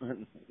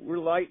Reitman, we're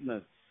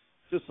lighting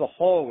just the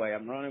hallway.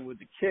 I'm running with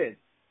the kids.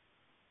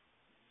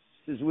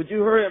 Says, would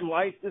you hurry up and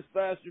light this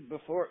bastard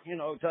before,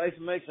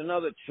 Tyson makes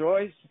another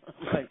choice?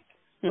 I'm like,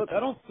 look, I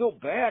don't feel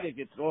bad if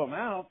you throw him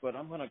out, but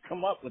I'm going to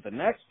come up with the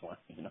next one,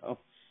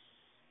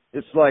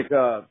 It's like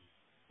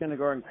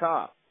Kindergarten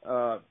Cop.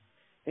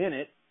 In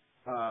it,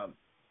 I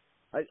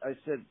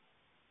said,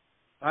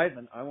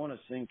 Ivan, I want to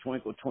sing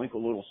Twinkle,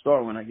 Twinkle, Little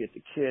Star when I get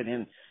the kid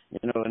into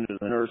the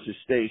nurse's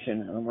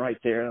station. And I'm right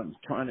there. I'm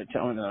trying to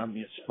tell him that I'm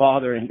his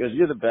father. And he goes,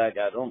 you're the bad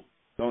guy. Don't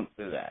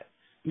do that.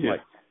 I'm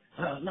like,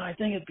 no, I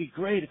think it'd be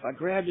great if I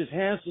grabbed his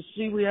hands to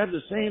see we have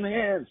the same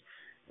hands.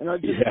 And I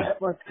just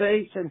tap my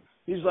face, and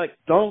he's like,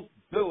 don't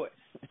do it.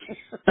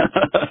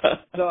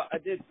 So I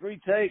did 3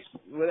 takes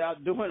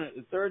without doing it.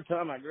 The third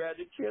time I grabbed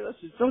the kid. I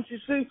said, don't you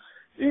see?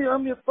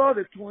 I'm your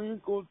father.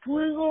 Twinkle,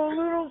 twinkle,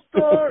 little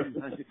star.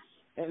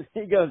 And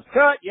he goes,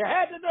 cut, you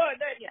had to do it,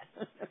 didn't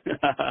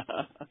you?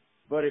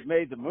 But it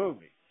made the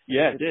movie.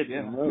 Yeah, it did,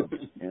 yeah.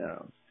 Movie,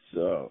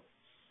 So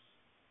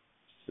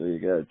you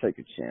got to take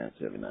a chance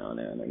every now and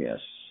then, I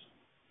guess.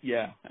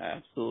 Yeah,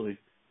 absolutely.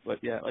 But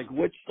yeah,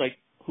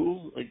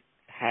 who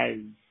has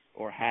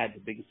or had the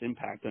biggest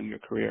impact on your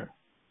career?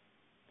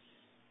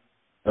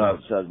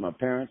 Besides my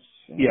parents?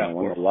 I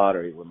won the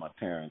lottery with my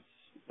parents.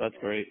 That's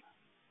great.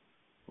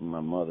 My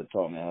mother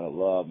taught me how to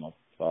love. My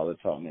father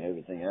taught me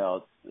everything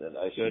else that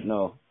I should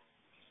know.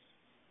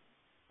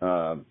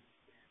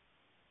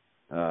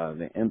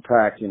 The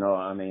impact,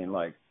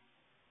 like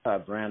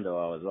Brando,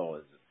 I was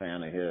always a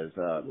fan of his.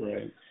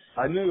 Right.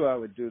 I knew I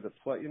would do the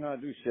play. I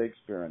do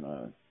Shakespeare and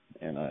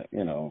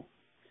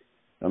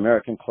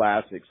American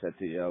classics at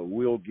the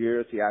Will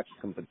Gear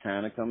Theatricum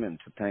Botanicum in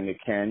Topanga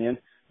Canyon.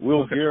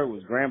 Will Gear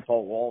was Grandpa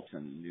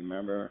Walton. Do you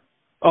remember?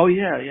 Oh,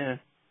 yeah.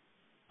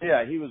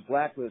 Yeah, he was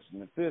blacklisted in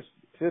the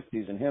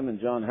 50s, and him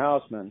and John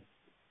Houseman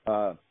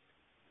said,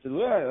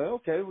 well,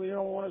 okay, well, you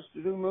don't want us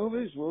to do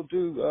movies? We'll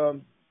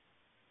do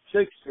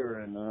Shakespeare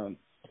and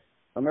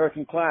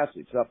American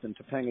classics up in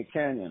Topanga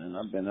Canyon. And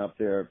I've been up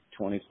there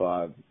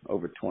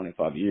over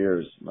 25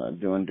 years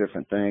doing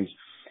different things,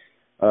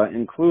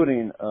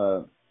 including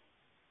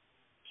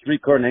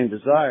Streetcar Named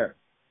Desire.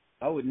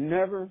 I would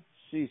never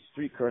see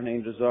Streetcar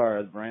Named Desire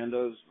as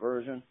Brando's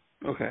version.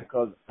 Okay.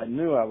 Because I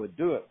knew I would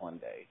do it one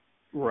day.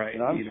 Right.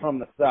 And I'm from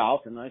the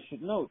South, and I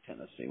should know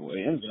Tennessee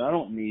Williams, and I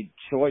don't need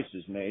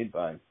choices made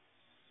by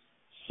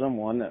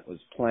someone that was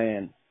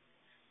playing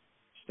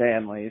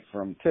Stanley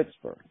from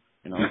Pittsburgh,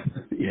 you know.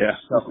 Yeah.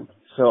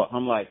 So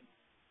I'm like,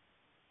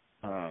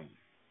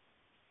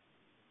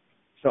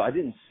 so I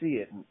didn't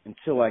see it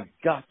until I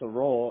got the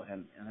role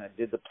and I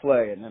did the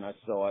play, and then I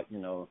saw it, you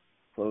know,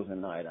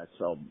 closing night. I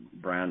saw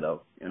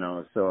Brando, you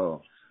know.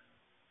 So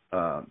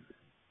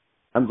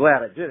I'm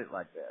glad I did it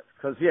like that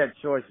because he had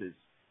choices.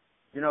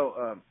 You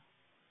know,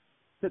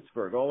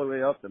 Pittsburgh, all the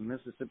way up the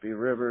Mississippi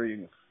River, you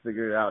can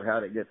figure out how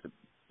to get to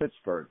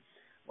Pittsburgh.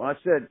 Well, I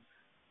said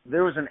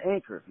there was an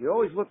anchor. You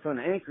always look for an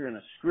anchor in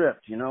a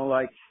script, you know,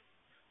 like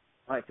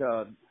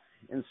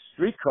in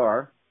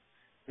Streetcar,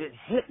 it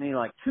hit me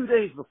like 2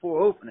 days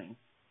before opening.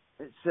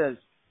 It says,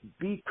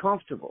 be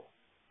comfortable.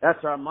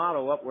 That's our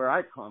motto up where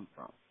I come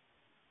from.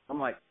 I'm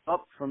like,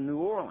 up from New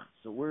Orleans.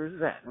 So where is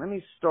that? Let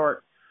me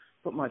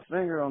put my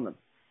finger on the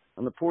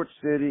port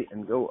city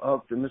and go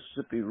up the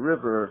Mississippi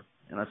River,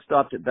 and I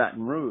stopped at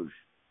Baton Rouge.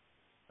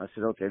 I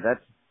said, okay,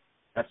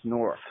 that's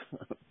north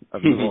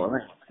of New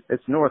Orleans.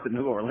 It's north of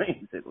New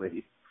Orleans, at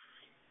least.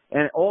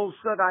 And all of a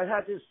sudden, I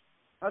had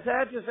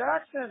this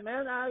accent,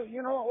 man. Yeah,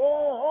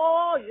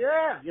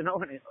 you know,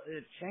 and it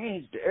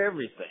changed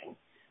everything.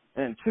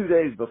 And 2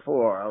 days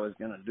before I was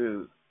going to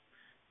do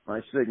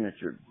my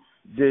signature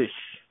dish,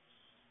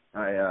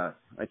 I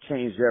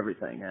changed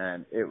everything,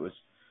 and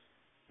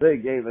they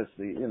gave us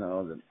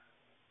the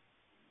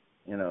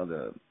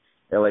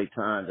L.A.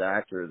 Times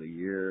Actor of the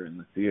Year in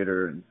the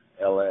theater in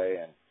L.A.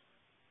 and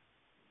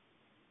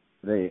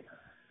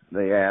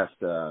they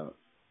asked,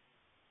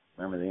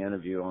 remember the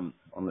interview on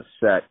the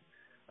set,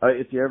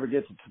 if you ever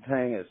get to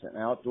Topanga, it's an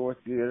outdoor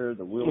theater,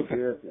 the Wheel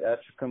Theater, the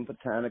Atricum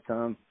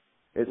Botanicum.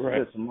 It's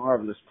just a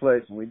marvelous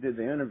place, and we did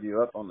the interview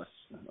up on the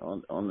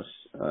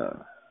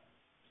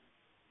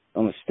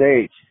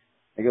stage.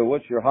 They go,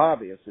 "What's your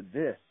hobby?" I said,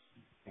 "This."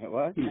 I go,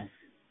 "What?"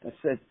 I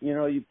said,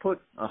 you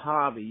put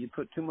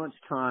too much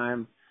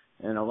time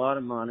and a lot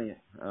of money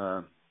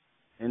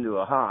into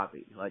a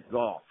hobby like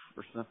golf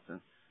or something.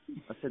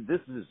 I said,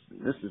 this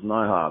is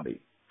my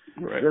hobby.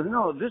 Right. He goes,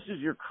 "No, this is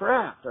your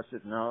craft." I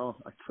said, "No,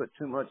 I put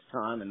too much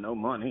time and no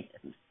money."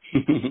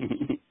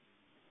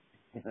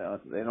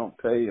 They don't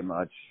pay you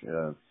much,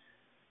 and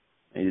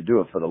you do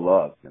it for the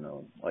love,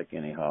 like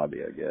any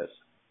hobby, I guess.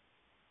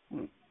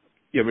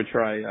 You ever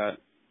try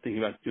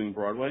thinking about doing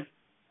Broadway?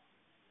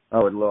 I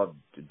would love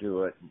to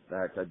do it. In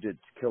fact, I did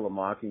To Kill a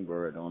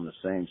Mockingbird on the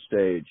same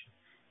stage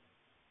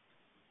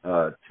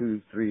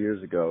 2-3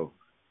 years ago,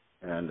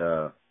 and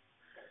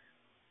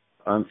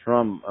I'm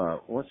from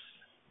what's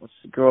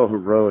the girl who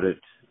wrote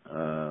it?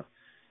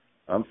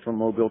 I'm from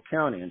Mobile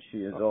County, and she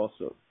is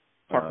also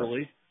Harper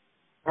Lee.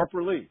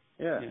 Harper Lee,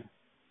 yeah.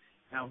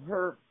 Now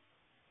her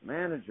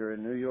manager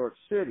in New York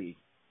City,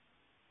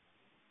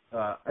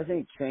 I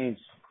think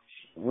changed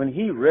when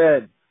he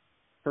read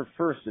her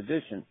first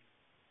edition.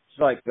 It's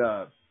like,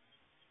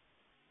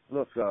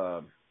 look,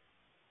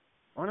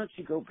 why don't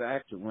you go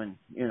back to when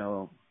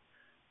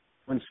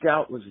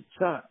Scout was a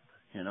child,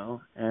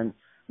 and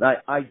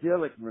the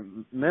idyllic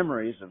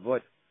memories of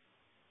what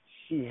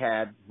she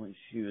had when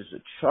she was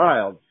a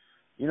child.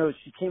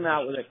 She came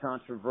out with a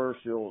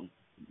controversial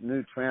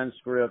new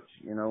transcript,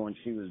 when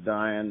she was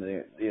dying,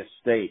 the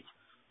estate.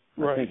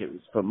 Right. I think it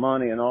was for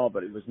money and all,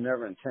 but it was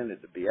never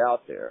intended to be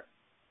out there.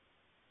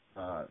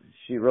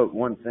 She wrote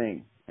one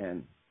thing,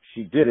 and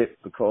she did it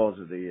because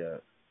of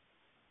the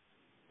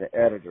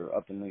editor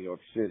up in New York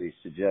City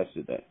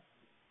suggested that,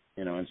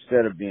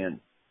 instead of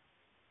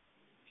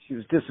she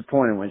was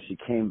disappointed when she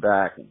came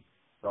back and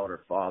thought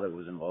her father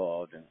was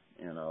involved in,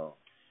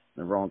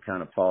 the wrong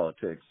kind of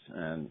politics,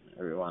 and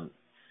everyone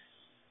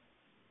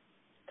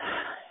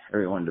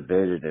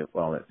debated it.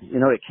 Well,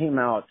 it came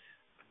out,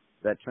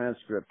 that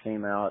transcript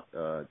came out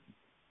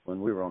when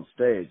we were on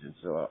stage, and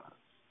so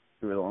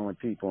we were the only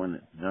people in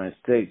the United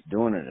States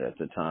doing it at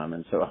the time,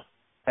 and so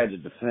I had to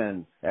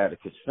defend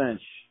Atticus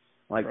Finch.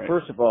 Like, right.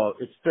 First of all,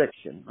 it's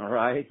fiction, all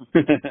right?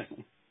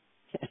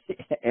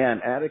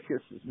 And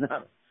Atticus is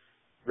not a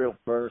real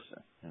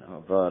person,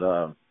 but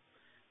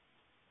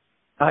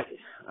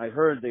I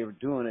heard they were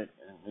doing it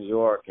in New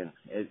York, and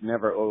it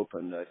never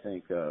opened. I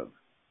think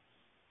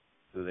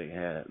they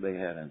had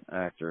an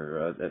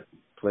actor that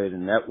played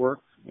in Network,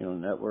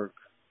 Network.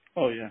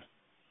 Oh, yeah.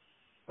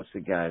 What's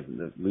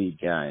the lead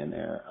guy in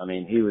there? I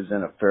mean, he was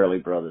in a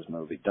Farrelly Brothers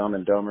movie, Dumb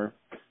and Dumber.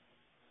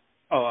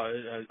 Oh,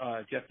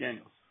 Jeff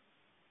Daniels.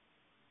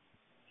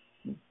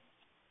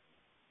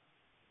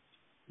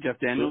 Jeff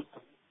Daniels?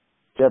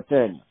 Jeff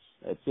Daniels,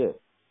 that's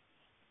it.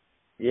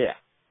 Yeah,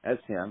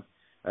 that's him.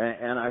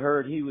 And I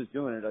heard he was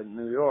doing it in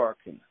New York,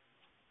 and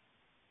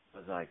I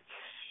was like,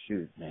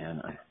 shoot,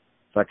 man,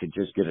 if I could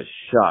just get a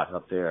shot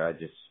up there,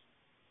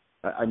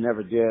 I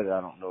never did. I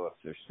don't know if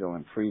they're still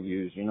in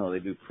previews. You know, they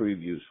do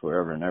previews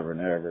forever and ever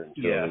and ever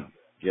until they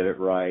get it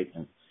right.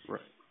 And right.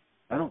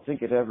 I don't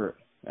think it ever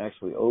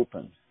actually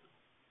opened.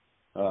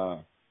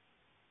 But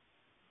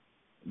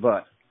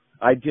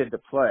I did the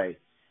play,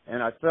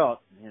 and I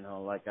felt, you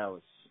know, like I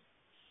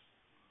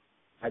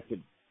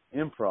could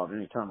improv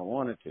anytime I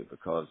wanted to,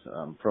 because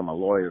I'm from a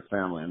lawyer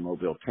family in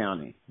Mobile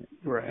County,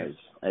 right.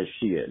 as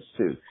she is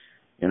too,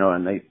 you know.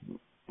 And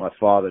my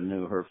father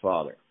knew her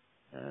father,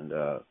 and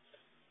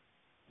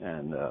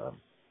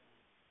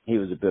he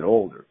was a bit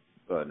older,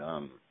 but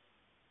I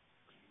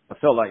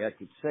felt like I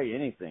could say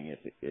anything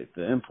if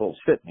the impulse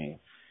hit me.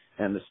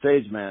 And the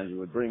stage manager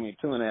would bring me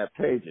 2.5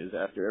 pages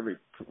after every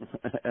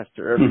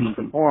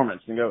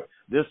performance and go,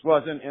 "This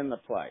wasn't in the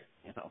play,"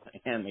 you know,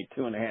 hand me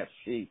 2.5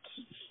 sheets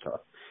and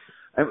stuff.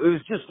 And it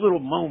was just little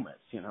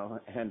moments, you know,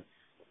 and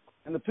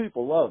the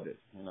people loved it,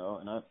 you know,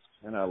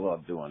 and I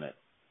loved doing it.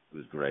 It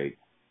was great.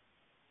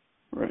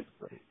 Right.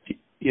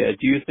 Yeah.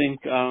 Do you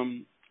think,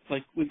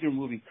 like with your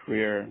movie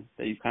career,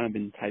 that you've kind of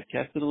been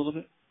typecasted a little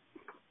bit?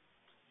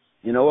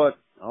 You know what?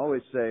 I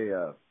always say,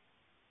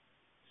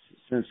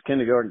 since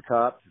Kindergarten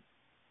Cop,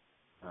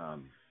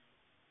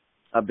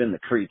 I've been the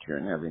creature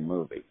in every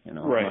movie, you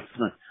know. Right.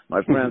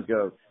 My friends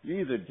go,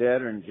 "You're either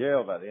dead or in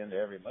jail by the end of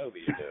every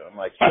movie you do." I'm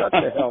like, shut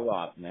the hell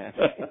up, man.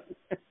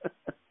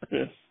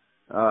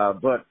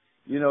 But,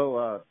 you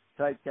know,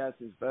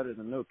 typecasting is better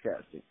than no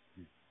casting.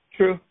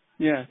 True.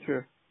 Yeah,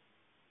 true.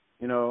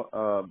 You know,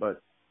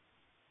 but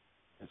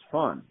it's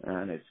fun,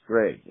 and it's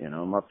great. You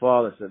know, my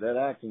father said, that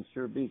acting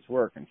sure beats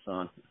working,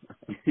 son.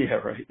 Yeah,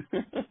 right.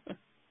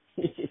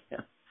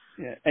 Yeah.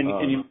 Yeah,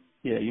 and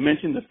you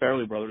mentioned the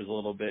Farrelly brothers a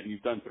little bit, and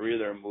you've done 3 of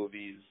their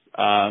movies.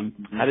 How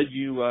did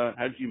you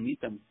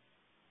meet them?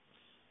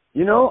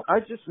 You know,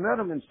 I just met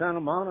them in Santa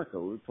Monica.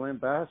 We were playing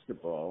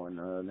basketball, and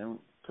then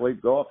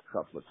played golf a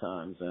couple of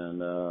times,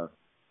 and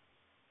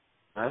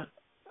I'm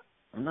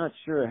not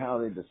sure how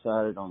they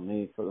decided on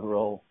me for the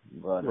role,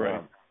 but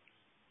right.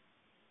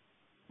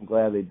 I'm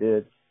glad they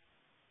did.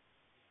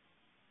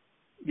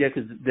 Yeah,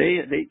 because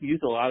they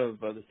use a lot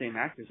of the same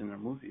actors in their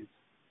movies.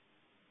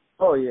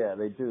 Oh yeah,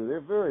 they do. They're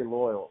very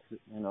loyal,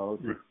 you know,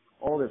 to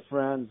all their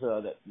friends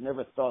that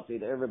never thought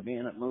they'd ever be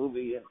in a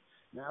movie, and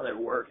now they're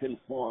working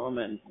for them.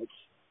 And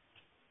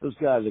those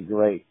guys are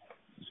great.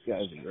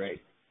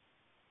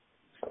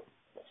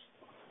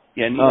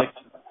 Yeah, and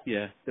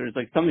there's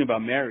like something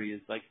about Mary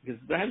is like, because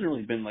there hasn't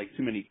really been like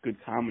too many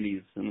good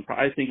comedies, and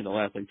I think in the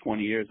last like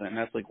 20 years, and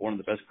that's like one of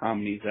the best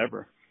comedies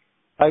ever.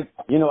 I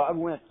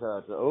went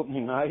to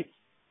opening night,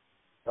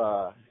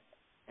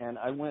 and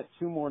I went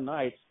 2 more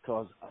nights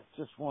because I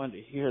just wanted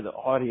to hear the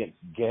audience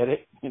get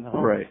it, you know.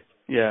 Right.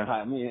 Yeah.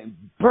 I mean, it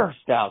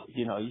burst out,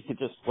 you know. You could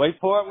just wait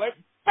for it,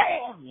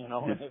 bam, you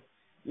know.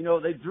 You know,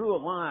 they drew a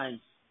line,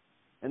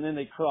 and then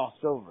they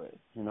crossed over it,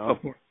 you know.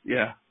 Of course.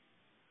 Yeah.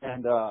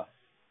 And the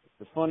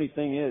funny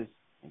thing is,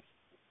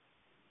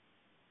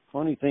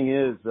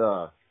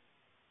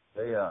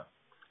 they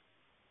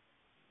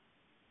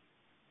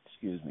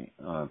excuse me.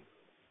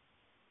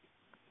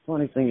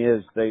 Funny thing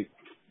is, they,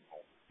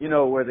 you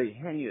know, where they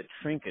hand you a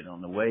trinket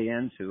on the way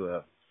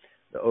into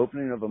the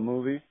opening of a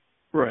movie.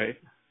 Right.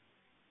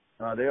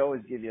 They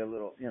always give you a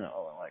little, you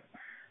know, like,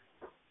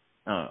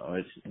 I don't know,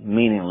 it's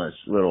meaningless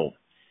little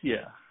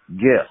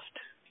gift.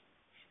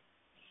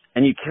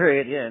 And you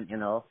carry it in, you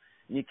know,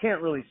 and you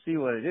can't really see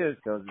what it is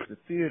because it's a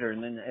theater.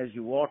 And then as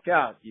you walk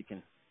out, you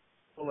can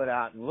pull it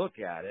out and look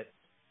at it.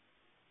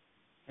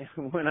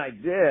 And when I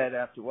did,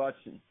 after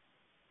watching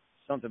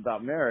Something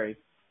About Mary,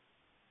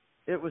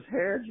 it was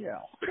hair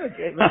gel. They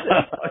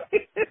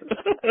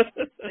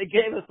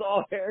gave us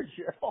all hair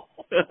gel,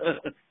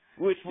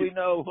 which we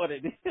know what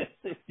it is.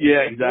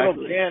 Yeah, exactly. A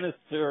little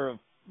canister of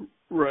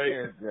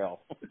hair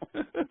gel.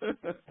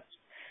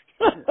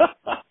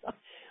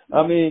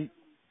 I mean,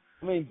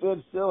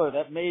 Ben Stiller,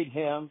 that made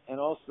him, and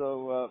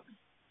also,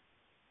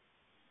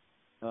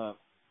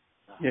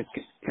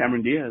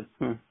 Cameron Diaz.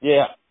 Huh.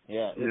 Yeah,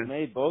 it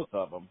made both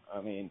of them.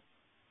 I mean,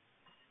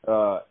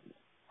 it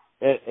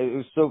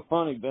was so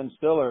funny. Ben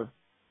Stiller,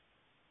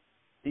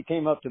 he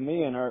came up to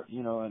me in our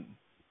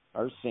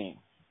scene,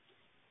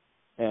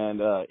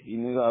 and he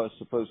knew I was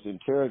supposed to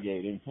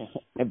interrogate him,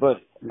 but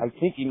I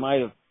think he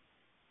might have,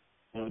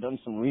 you know, done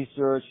some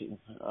research.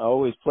 I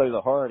always play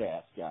the hard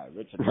ass guy,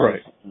 Richard Tyson.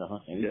 Right. You know,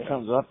 and he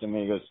comes up to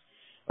me and goes,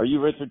 "Are you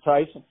Richard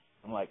Tyson?"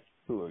 I'm like,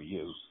 "Who are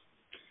you?"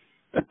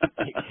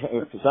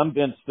 Because I'm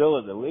Ben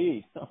Stiller, the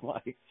lead.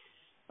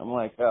 I'm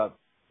like,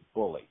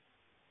 bully.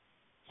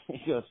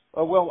 He goes,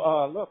 "Oh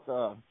well, look."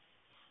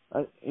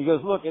 He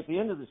goes, "Look, at the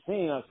end of the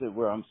scene," I said,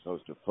 "Where I'm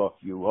supposed to fuck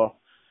you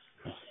up."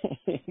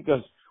 He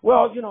goes,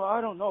 "Well, you know,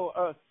 I don't know."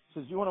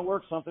 Says, "You want to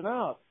work something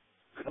out?"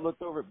 I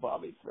looked over at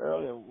Bobby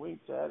Farrelly and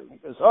winked at him. He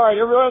goes, "All right,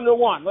 everyone to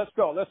one. Let's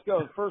go.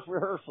 First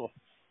rehearsal."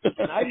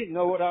 And I didn't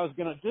know what I was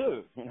going to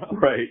do, you know.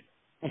 Right.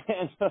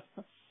 And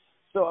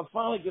So I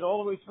finally get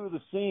all the way through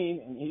the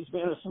scene, and he's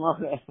being a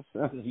smart ass.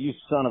 I said, "You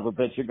son of a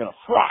bitch, you're gonna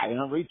fry!" And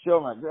I reach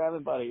over, and I grab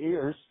him by the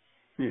ears,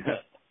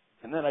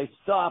 and then I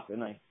stop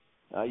and I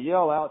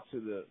yell out to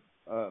the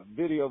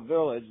video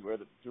village where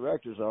the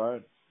directors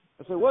are.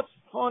 I say, "What's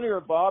funnier,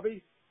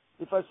 Bobby?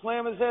 If I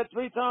slam his head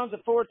 3 times or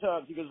 4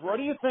 times?" He goes, "What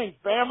do you think,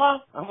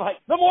 Bama?" I'm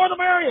like, "The more the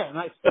merrier." And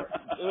I start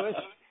to do it.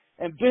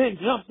 And Ben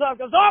jumps up and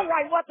goes, "All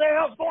right, what the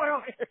hell's going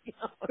on here?" You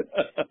know?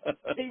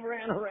 He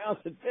ran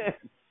around to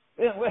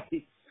Ben,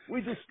 wait,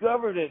 we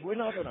discovered it. We're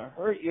not going to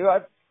hurt you.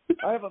 I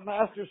have a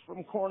master's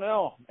from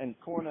Cornell. And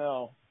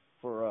Cornell,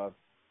 for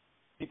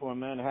people in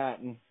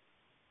Manhattan,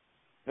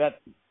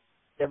 that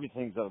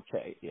everything's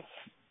okay if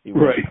you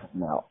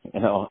no, you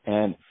know.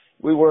 And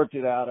we worked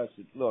it out. I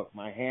said, "Look,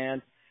 my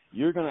hand,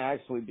 you're going to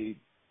actually be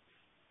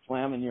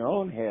slamming your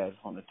own head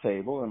on the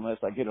table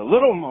unless I get a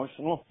little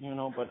emotional, you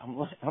know, but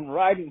I'm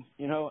writing,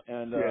 you know,"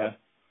 and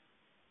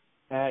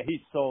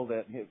he sold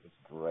it. It was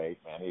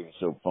great, man. He was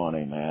so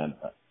funny, man.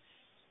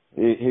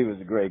 He was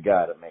a great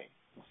guy to me.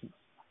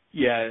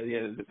 Yeah,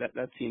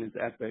 that scene is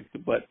epic.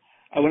 But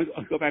I want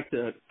to go back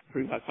to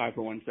 3 O'Clock High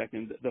for 1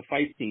 second. The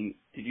fight scene,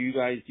 did you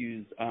guys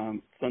use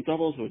stunt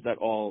doubles, or was that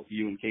all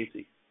you and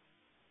Casey?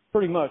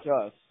 Pretty much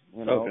us,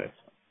 you know.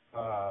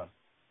 Okay.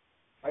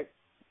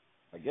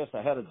 I guess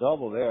I had a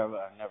double there, but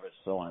I never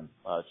saw him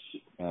much.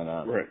 And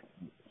right.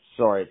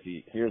 Sorry if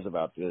he hears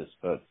about this,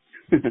 but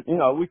you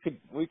know, we could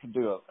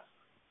do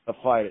a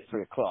fight at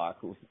 3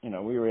 o'clock. You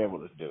know, we were able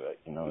to do it.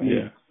 You know.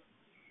 Yeah.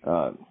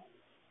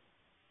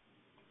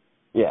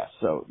 Yeah.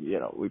 So you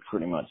know, we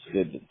pretty much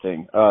did the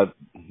thing.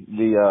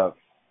 The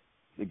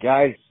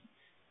guys,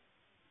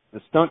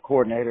 the stunt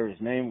coordinator,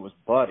 his name was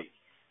Buddy.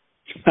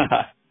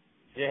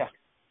 Yeah.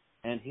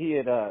 And he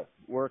had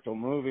worked on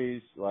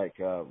movies like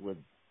with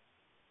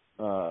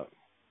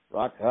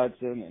Rock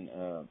Hudson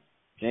and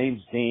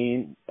James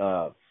Dean,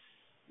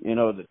 you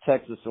know, the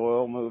Texas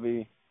Oil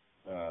movie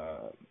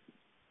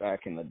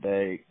back in the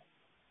day.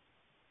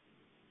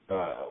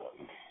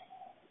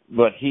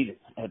 But he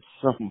had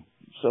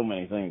so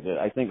many things that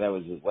I think that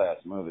was his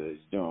last movie that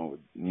he's doing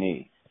with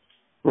me.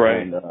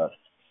 Right.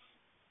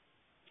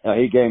 And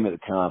he gave me the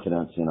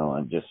confidence, you know,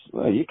 and just,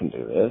 "Well, you can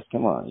do this.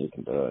 Come on, you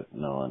can do it." You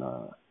know, and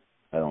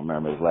I don't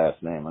remember his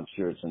last name. I'm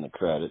sure it's in the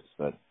credits,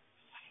 but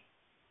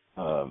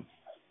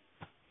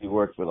he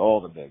worked with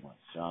all the big ones.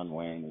 John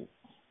Wayne,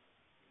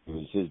 he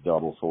was his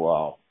double for a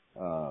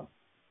while.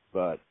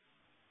 But,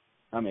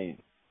 I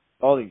mean,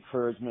 all the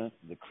encouragement,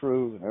 the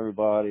crew and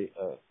everybody,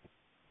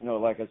 you know,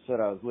 like I said,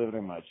 I was living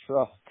in my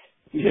truck.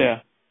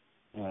 Yeah.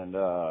 And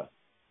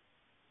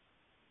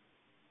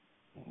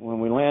when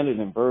we landed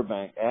in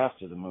Burbank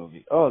after the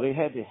movie, they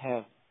had to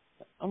have,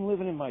 I'm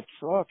living in my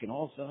truck, and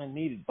all of a sudden I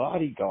needed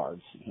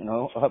bodyguards, you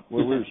know, up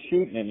where we were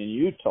shooting it in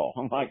Utah.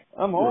 I'm like,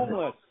 I'm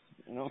homeless,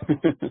 you know.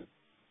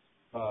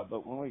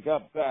 But when we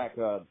got back,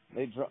 the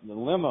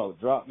limo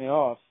dropped me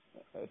off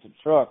at the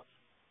truck.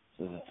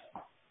 Said,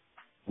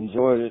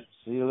 "Enjoyed it.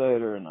 See you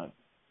later." And I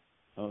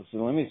said,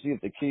 "Let me see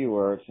if the key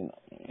works." And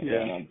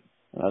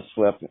I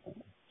slept in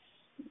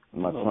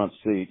my front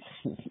seat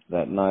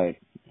that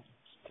night.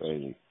 It's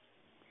crazy.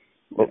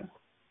 What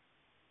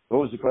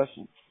was the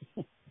question?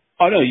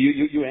 Oh no,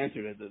 you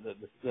answered it.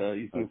 The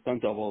using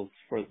stunt doubles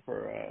for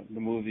the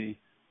movie,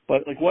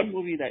 but like one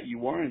movie that you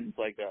weren't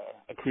like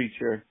a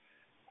creature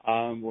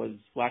was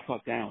Black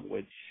Hawk Down,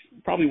 which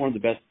probably one of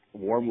the best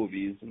war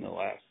movies in the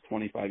last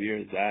 25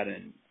 years. That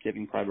and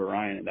Saving Private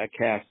Ryan, and that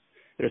cast.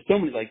 There's so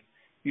many, like,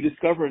 you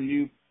discover a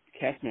new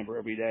cast member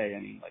every day. I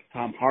mean, like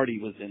Tom Hardy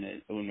was in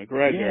it, Ewan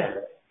McGregor.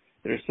 Yeah.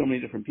 There's so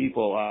many different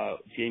people.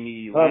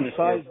 Jamie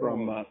Lannister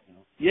from Tom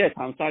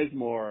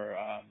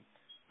Sizemore.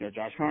 You know,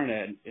 Josh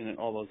Hartnett and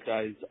all those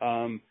guys.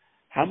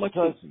 How much?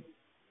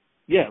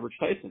 Rich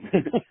Tyson.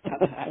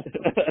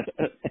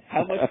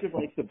 How much of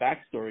like the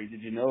backstory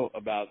did you know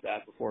about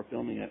that before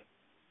filming it?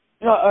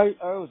 You know,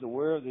 I was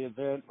aware of the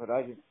event, but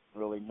I didn't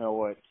really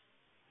know it.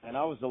 And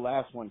I was the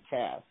last one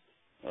cast.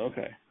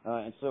 Okay.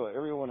 And so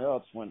everyone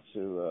else went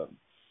to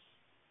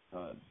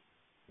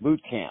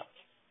boot camp.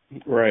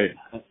 Right.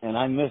 And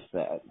I missed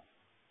that.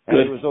 And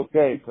it was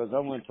okay because I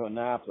went to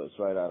Annapolis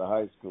right out of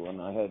high school,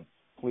 and I had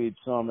plead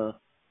summer,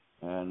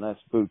 and that's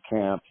boot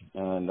camp.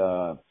 And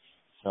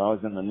so I was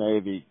in the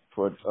Navy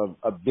for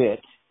a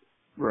bit.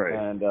 Right.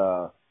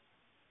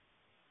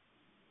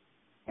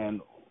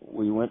 And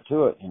we went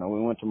to it. You know,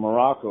 we went to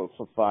Morocco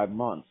for 5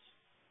 months.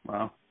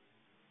 Wow.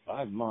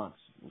 5 months.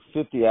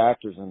 50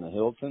 actors in the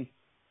Hilton.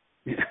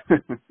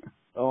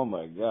 Oh,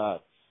 my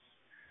God.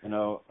 You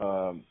know,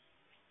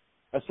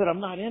 I said, I'm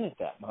not in it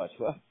that much.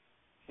 Well,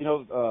 you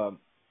know,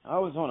 I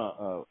was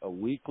on a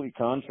weekly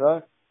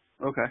contract.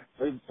 Okay.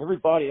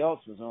 Everybody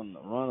else was on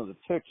the run of the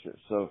picture.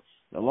 So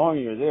the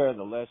longer you're there,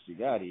 the less you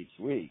got each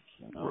week.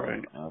 You know,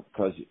 right.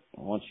 Because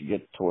once you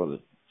get toward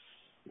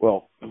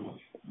well,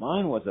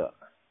 mine was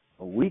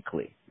a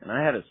weekly, and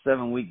I had a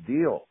 7-week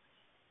deal.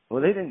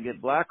 Well, they didn't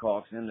get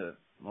Blackhawks into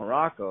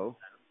Morocco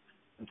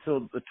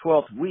until the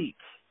 12th week.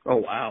 Oh,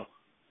 wow.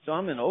 So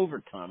I'm in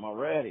overtime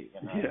already.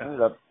 And I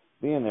ended up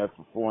being there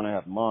for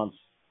 4.5 months.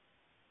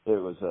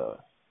 it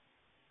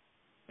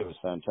was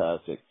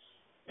fantastic.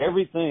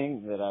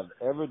 Everything that I've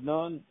ever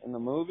done in the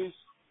movies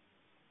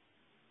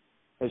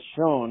is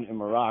shown in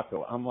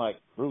Morocco. I'm like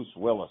Bruce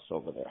Willis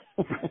over there.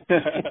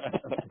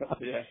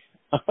 Yeah.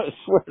 I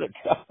swear to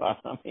God.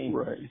 I mean,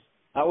 right.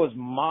 I was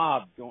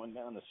mobbed going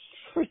down the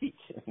street.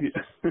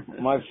 Yeah.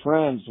 My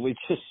friends, we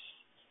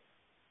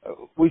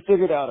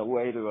figured out a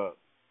way to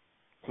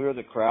clear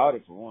the crowd.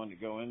 If we wanted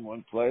to go in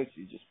one place,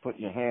 you just put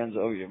your hands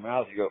over your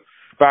mouth. You go,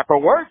 back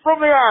away from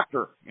the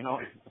actor, you know.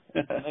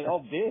 And they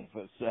all did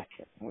for a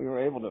second. We were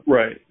able to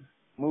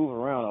move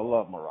around. I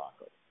love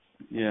Morocco.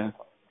 Yeah.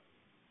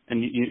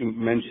 And you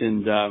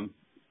mentioned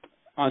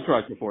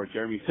Entourage before.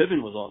 Jeremy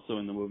Piven was also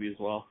in the movie as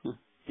well.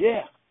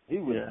 Yeah, he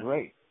was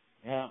great.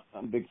 Yeah,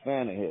 I'm a big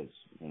fan of his.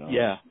 You know.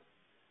 Yeah.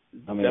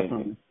 I mean,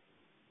 definitely.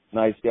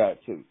 Nice guy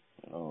too.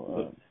 You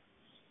know,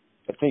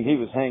 I think he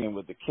was hanging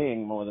with the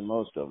king more than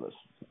most of us.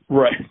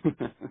 Right.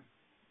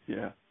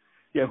 Yeah.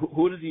 Yeah.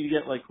 Who did you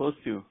get like close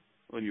to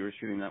when you were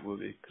shooting that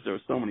movie? Because there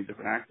were so many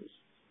different actors.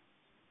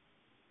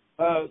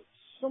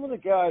 Some of the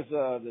guys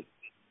that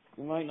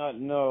you might not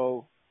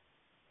know,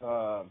 we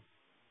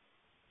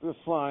were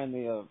flying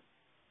the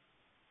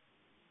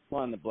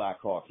Black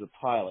Hawks, the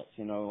pilots.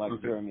 You know,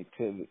 like Jeremy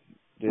Piven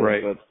did.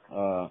 Right. But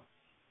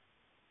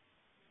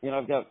you know,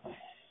 I've got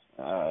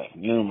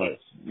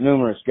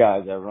numerous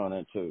guys I run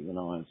into. You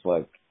know, and it's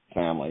like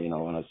family. You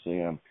know, when I see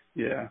them.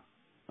 Yeah.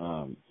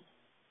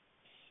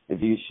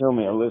 If you show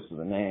me a list of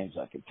the names,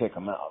 I could pick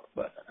them out,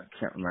 but I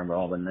can't remember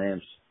all the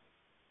names.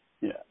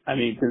 Yeah, I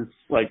mean, cause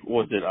like,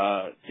 was it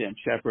Sam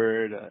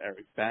Shepard,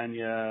 Eric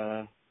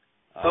Bana?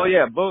 Oh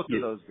yeah, both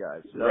of those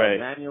guys. Right.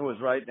 Bana was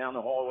right down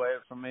the hallway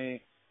from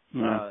me.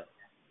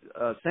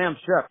 Mm-hmm. Sam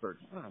Shepard,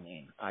 I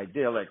mean,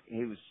 idyllic.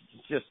 He was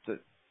just the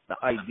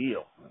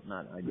ideal,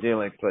 not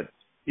idyllic, but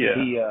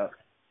he.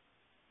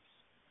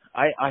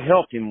 I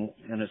helped him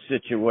in a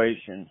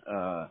situation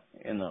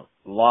in the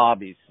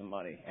lobby.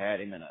 Somebody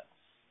had him in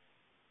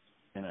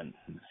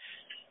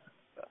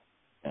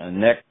a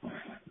neck.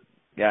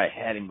 Guy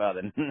had him by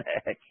the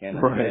neck in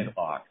a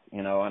headlock,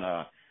 you know, and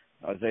I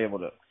was able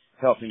to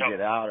help him get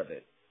out of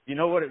it. You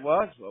know what it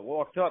was? I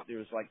walked up, there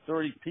was like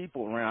 30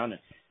 people around,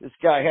 and this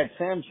guy had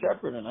Sam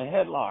Shepard in a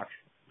headlock,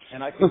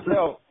 and I could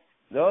tell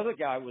the other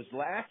guy was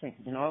laughing,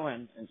 you know,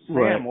 and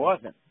Sam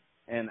wasn't.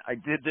 And I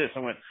did this, I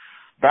went,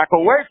 back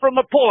away from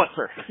the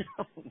Pulitzer.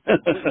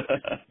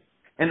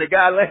 And the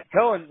guy let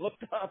go and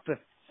looked up, and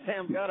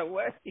Sam got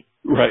away.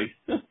 Right.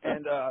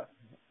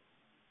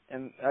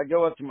 And I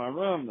go up to my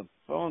room, the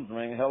phone's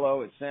ringing.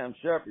 Hello, it's Sam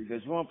Shepard. He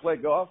goes, you want to play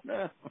golf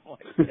now? I'm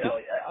like, hell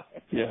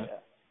yeah.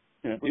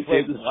 Yeah. We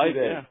played for 2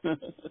 days. Yeah.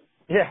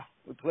 Yeah,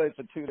 we played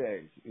for 2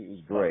 days. It was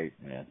great,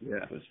 man.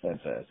 Yeah. It was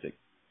fantastic.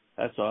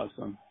 That's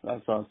awesome.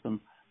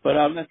 But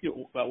let's get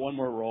about one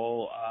more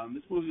role.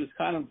 This movie was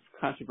kind of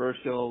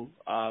controversial.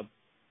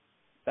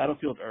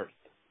 Battlefield Earth.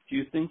 Do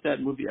you think that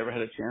movie ever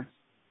had a chance?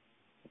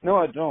 No,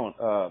 I don't.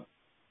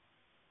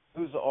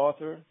 Who's the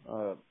author?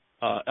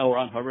 L.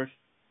 Ron Hubbard.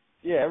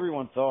 Yeah,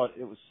 everyone thought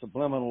it was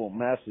subliminal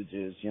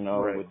messages, you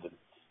know,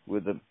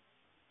 with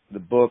the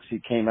books he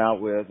came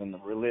out with and the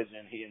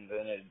religion he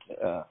invented.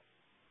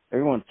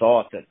 Everyone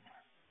thought that,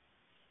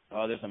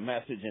 there's a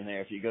message in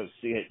there. If you go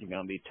see it, you're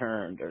going to be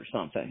turned or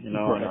something, you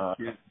know.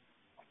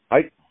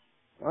 Right.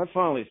 I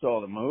finally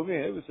saw the movie.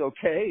 It was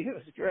okay. It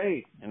was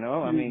great, you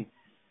know. I mean,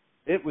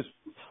 it was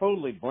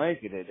totally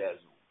blanketed as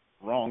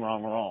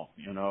wrong,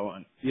 you know.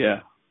 And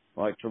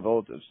like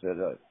Travolta said,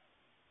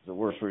 the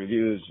worst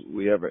reviews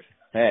we ever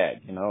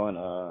had, you know, and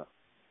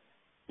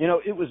you know,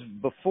 it was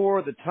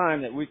before the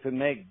time that we could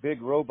make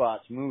big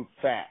robots move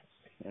fast,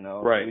 you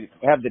know. Right. We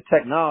have the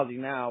technology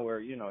now where,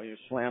 you know, you're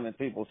slamming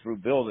people through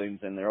buildings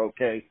and they're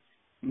okay.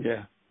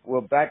 Yeah.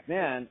 Well, back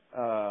then,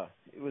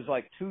 it was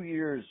like 2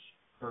 years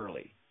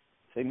early.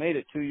 If they made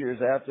it 2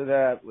 years after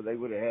that, well, they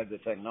would have had the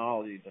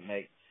technology to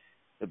make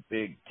the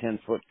big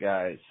 10-foot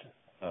guys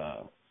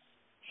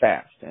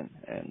fast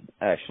and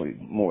actually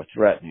more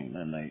threatening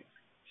than they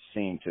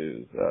seem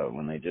to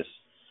when they just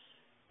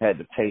had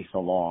to pace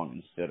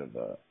along instead of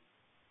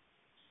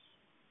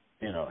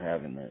you know,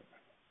 having the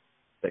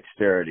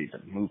dexterity to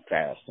move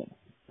fast and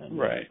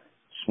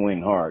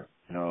swing hard,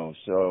 you know.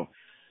 So,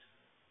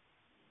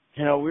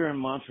 you know, we were in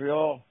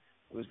Montreal.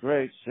 It was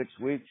great, 6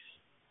 weeks,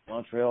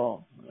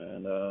 Montreal,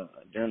 and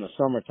during the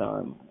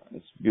summertime.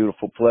 It's a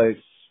beautiful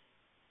place.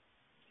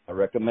 I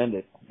recommend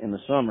it in the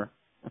summer.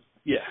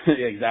 Yeah,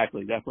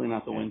 exactly. Definitely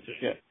not the winter.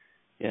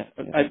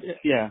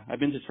 I've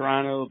been to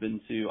Toronto,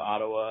 been to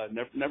Ottawa,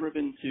 never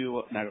been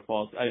to Niagara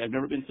Falls. I've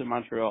never been to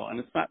Montreal, and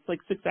it's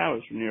like 6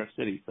 hours from New York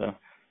City, so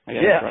I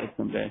gotta try it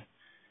someday.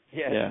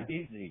 Yeah, it's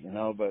easy, you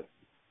know, but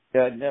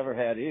I'd never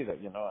had either,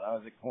 you know, and I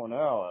was at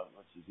Cornell,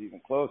 which is even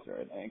closer,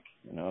 I think,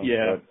 you know.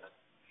 Yeah.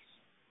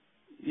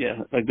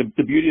 But, like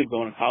the beauty of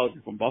going to college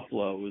from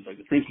Buffalo was like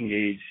the drinking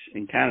age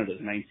in Canada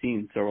is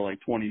 19, so we're like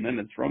 20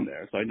 minutes from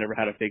there, so I never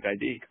had a fake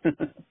ID.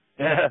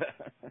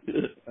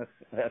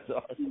 That's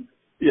awesome.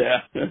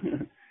 Yeah.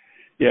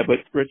 Yeah, but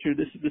Richard,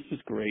 this was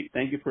great.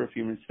 Thank you for a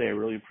few minutes today. I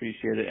really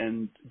appreciate it,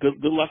 and good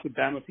luck with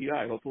Bama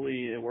PI.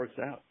 Hopefully, it works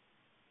out.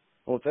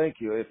 Well, thank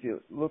you. If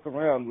you look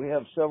around, we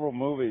have several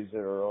movies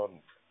that are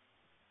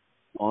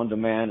on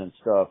demand and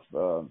stuff.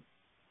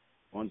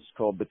 One's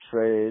called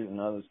Betrayed,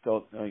 another's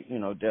called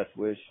Death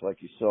Wish, like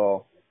you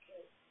saw.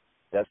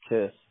 Death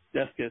Kiss.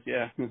 Death Kiss,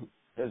 yeah.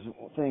 There's a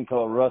thing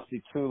called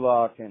Rusty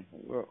Tulloch, and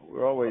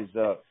we're always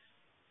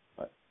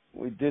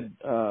we did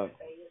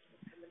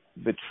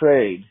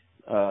Betrayed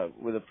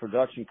with a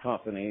production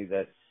company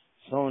that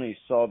Sony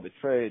saw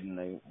Betrayed, and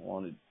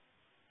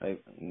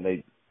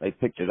they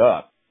picked it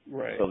up.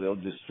 Right. So they'll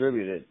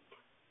distribute it.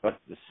 But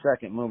the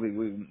second movie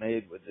we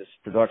made with this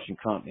production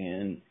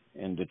company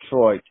in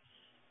Detroit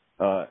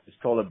is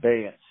called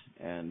Abeyance,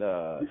 and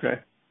okay.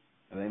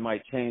 And they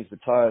might change the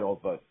title,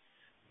 but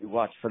you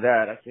watch for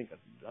that. I think I've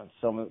done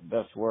some of the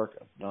best work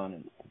I've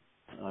done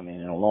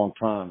in a long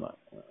time.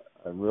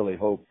 I really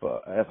hope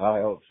I have high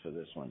hopes for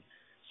this one.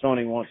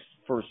 Sony wants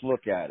first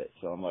look at it,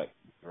 so I'm like,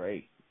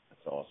 great,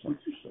 that's awesome.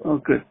 So, oh,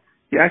 good.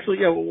 Yeah, actually,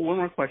 yeah. Well, one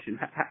more question.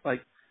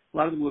 Like a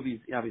lot of the movies,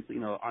 obviously,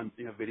 on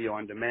video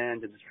on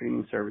demand and the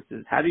streaming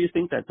services. How do you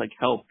think that's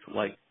helped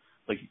like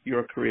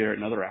your career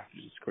and other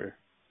actors' career?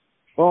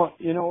 Well,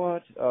 you know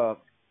what?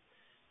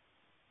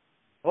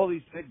 All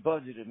these big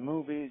budgeted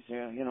movies,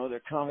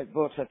 they're comic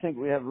books. I think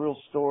we have real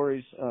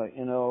stories,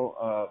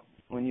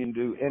 when you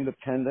do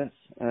independence,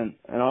 and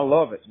I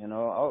love it.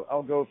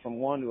 I'll go from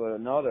one to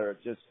another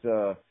just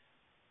for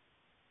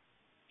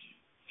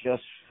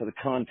the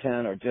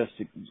content or just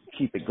to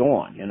keep it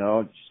going,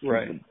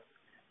 Right.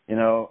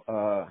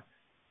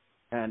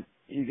 And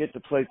you get to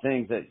play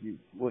things that you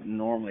wouldn't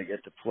normally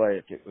get to play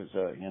if it was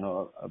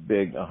a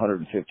big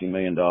 $150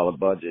 million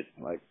budget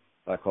like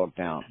Black Hawk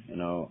Down,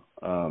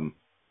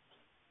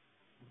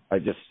 I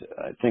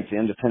think the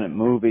independent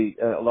movie,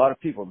 a lot of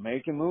people are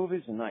making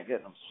movies and not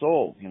getting them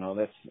sold.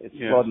 It's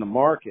flooding the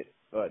market.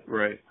 But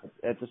right.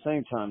 At the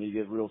same time, you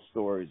get real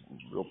stories and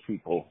real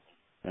people.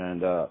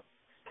 And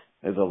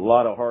there's a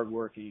lot of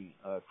hardworking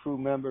crew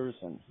members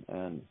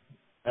and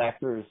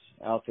actors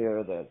out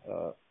there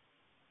that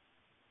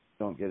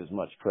don't get as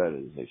much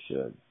credit as they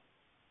should.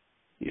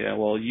 Yeah,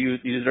 well, you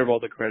deserve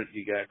all the credit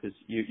you get because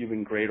you've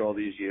been great all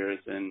these years,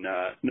 and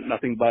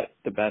nothing but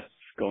the best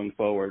going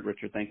forward.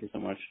 Richard, thank you so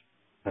much.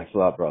 Thanks a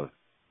lot, brother.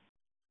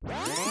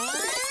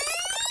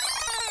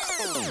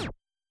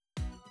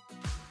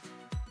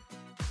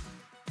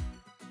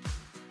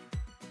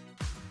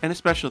 And a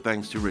special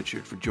thanks to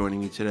Richard for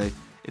joining me today.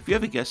 If you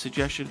have a guest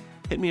suggestion,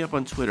 hit me up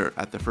on Twitter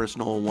at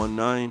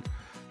 @TheFirstNoel19.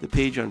 The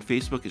page on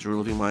Facebook is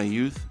Reliving My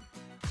Youth.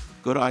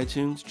 Go to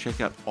iTunes, check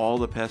out all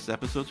the past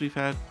episodes we've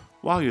had.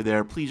 While you're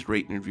there, please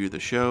rate and review the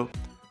show.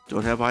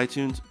 Don't have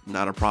iTunes?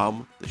 Not a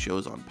problem. The show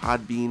is on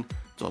Podbean.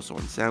 It's also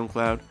on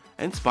SoundCloud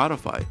and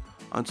Spotify.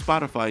 On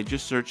Spotify,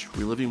 just search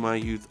Reliving My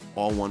Youth,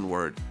 all one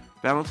word.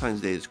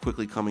 Valentine's Day is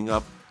quickly coming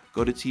up.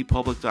 Go to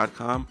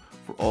tpublic.com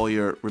for all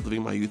your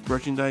Reliving My Youth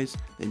merchandise.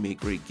 They make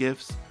great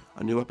gifts.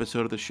 A new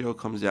episode of the show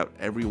comes out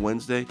every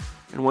Wednesday.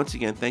 And once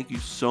again, thank you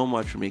so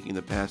much for making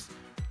the past,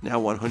 now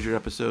 100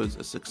 episodes,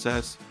 a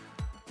success.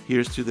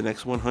 Here's to the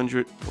next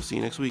 100. We'll see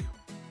you next week.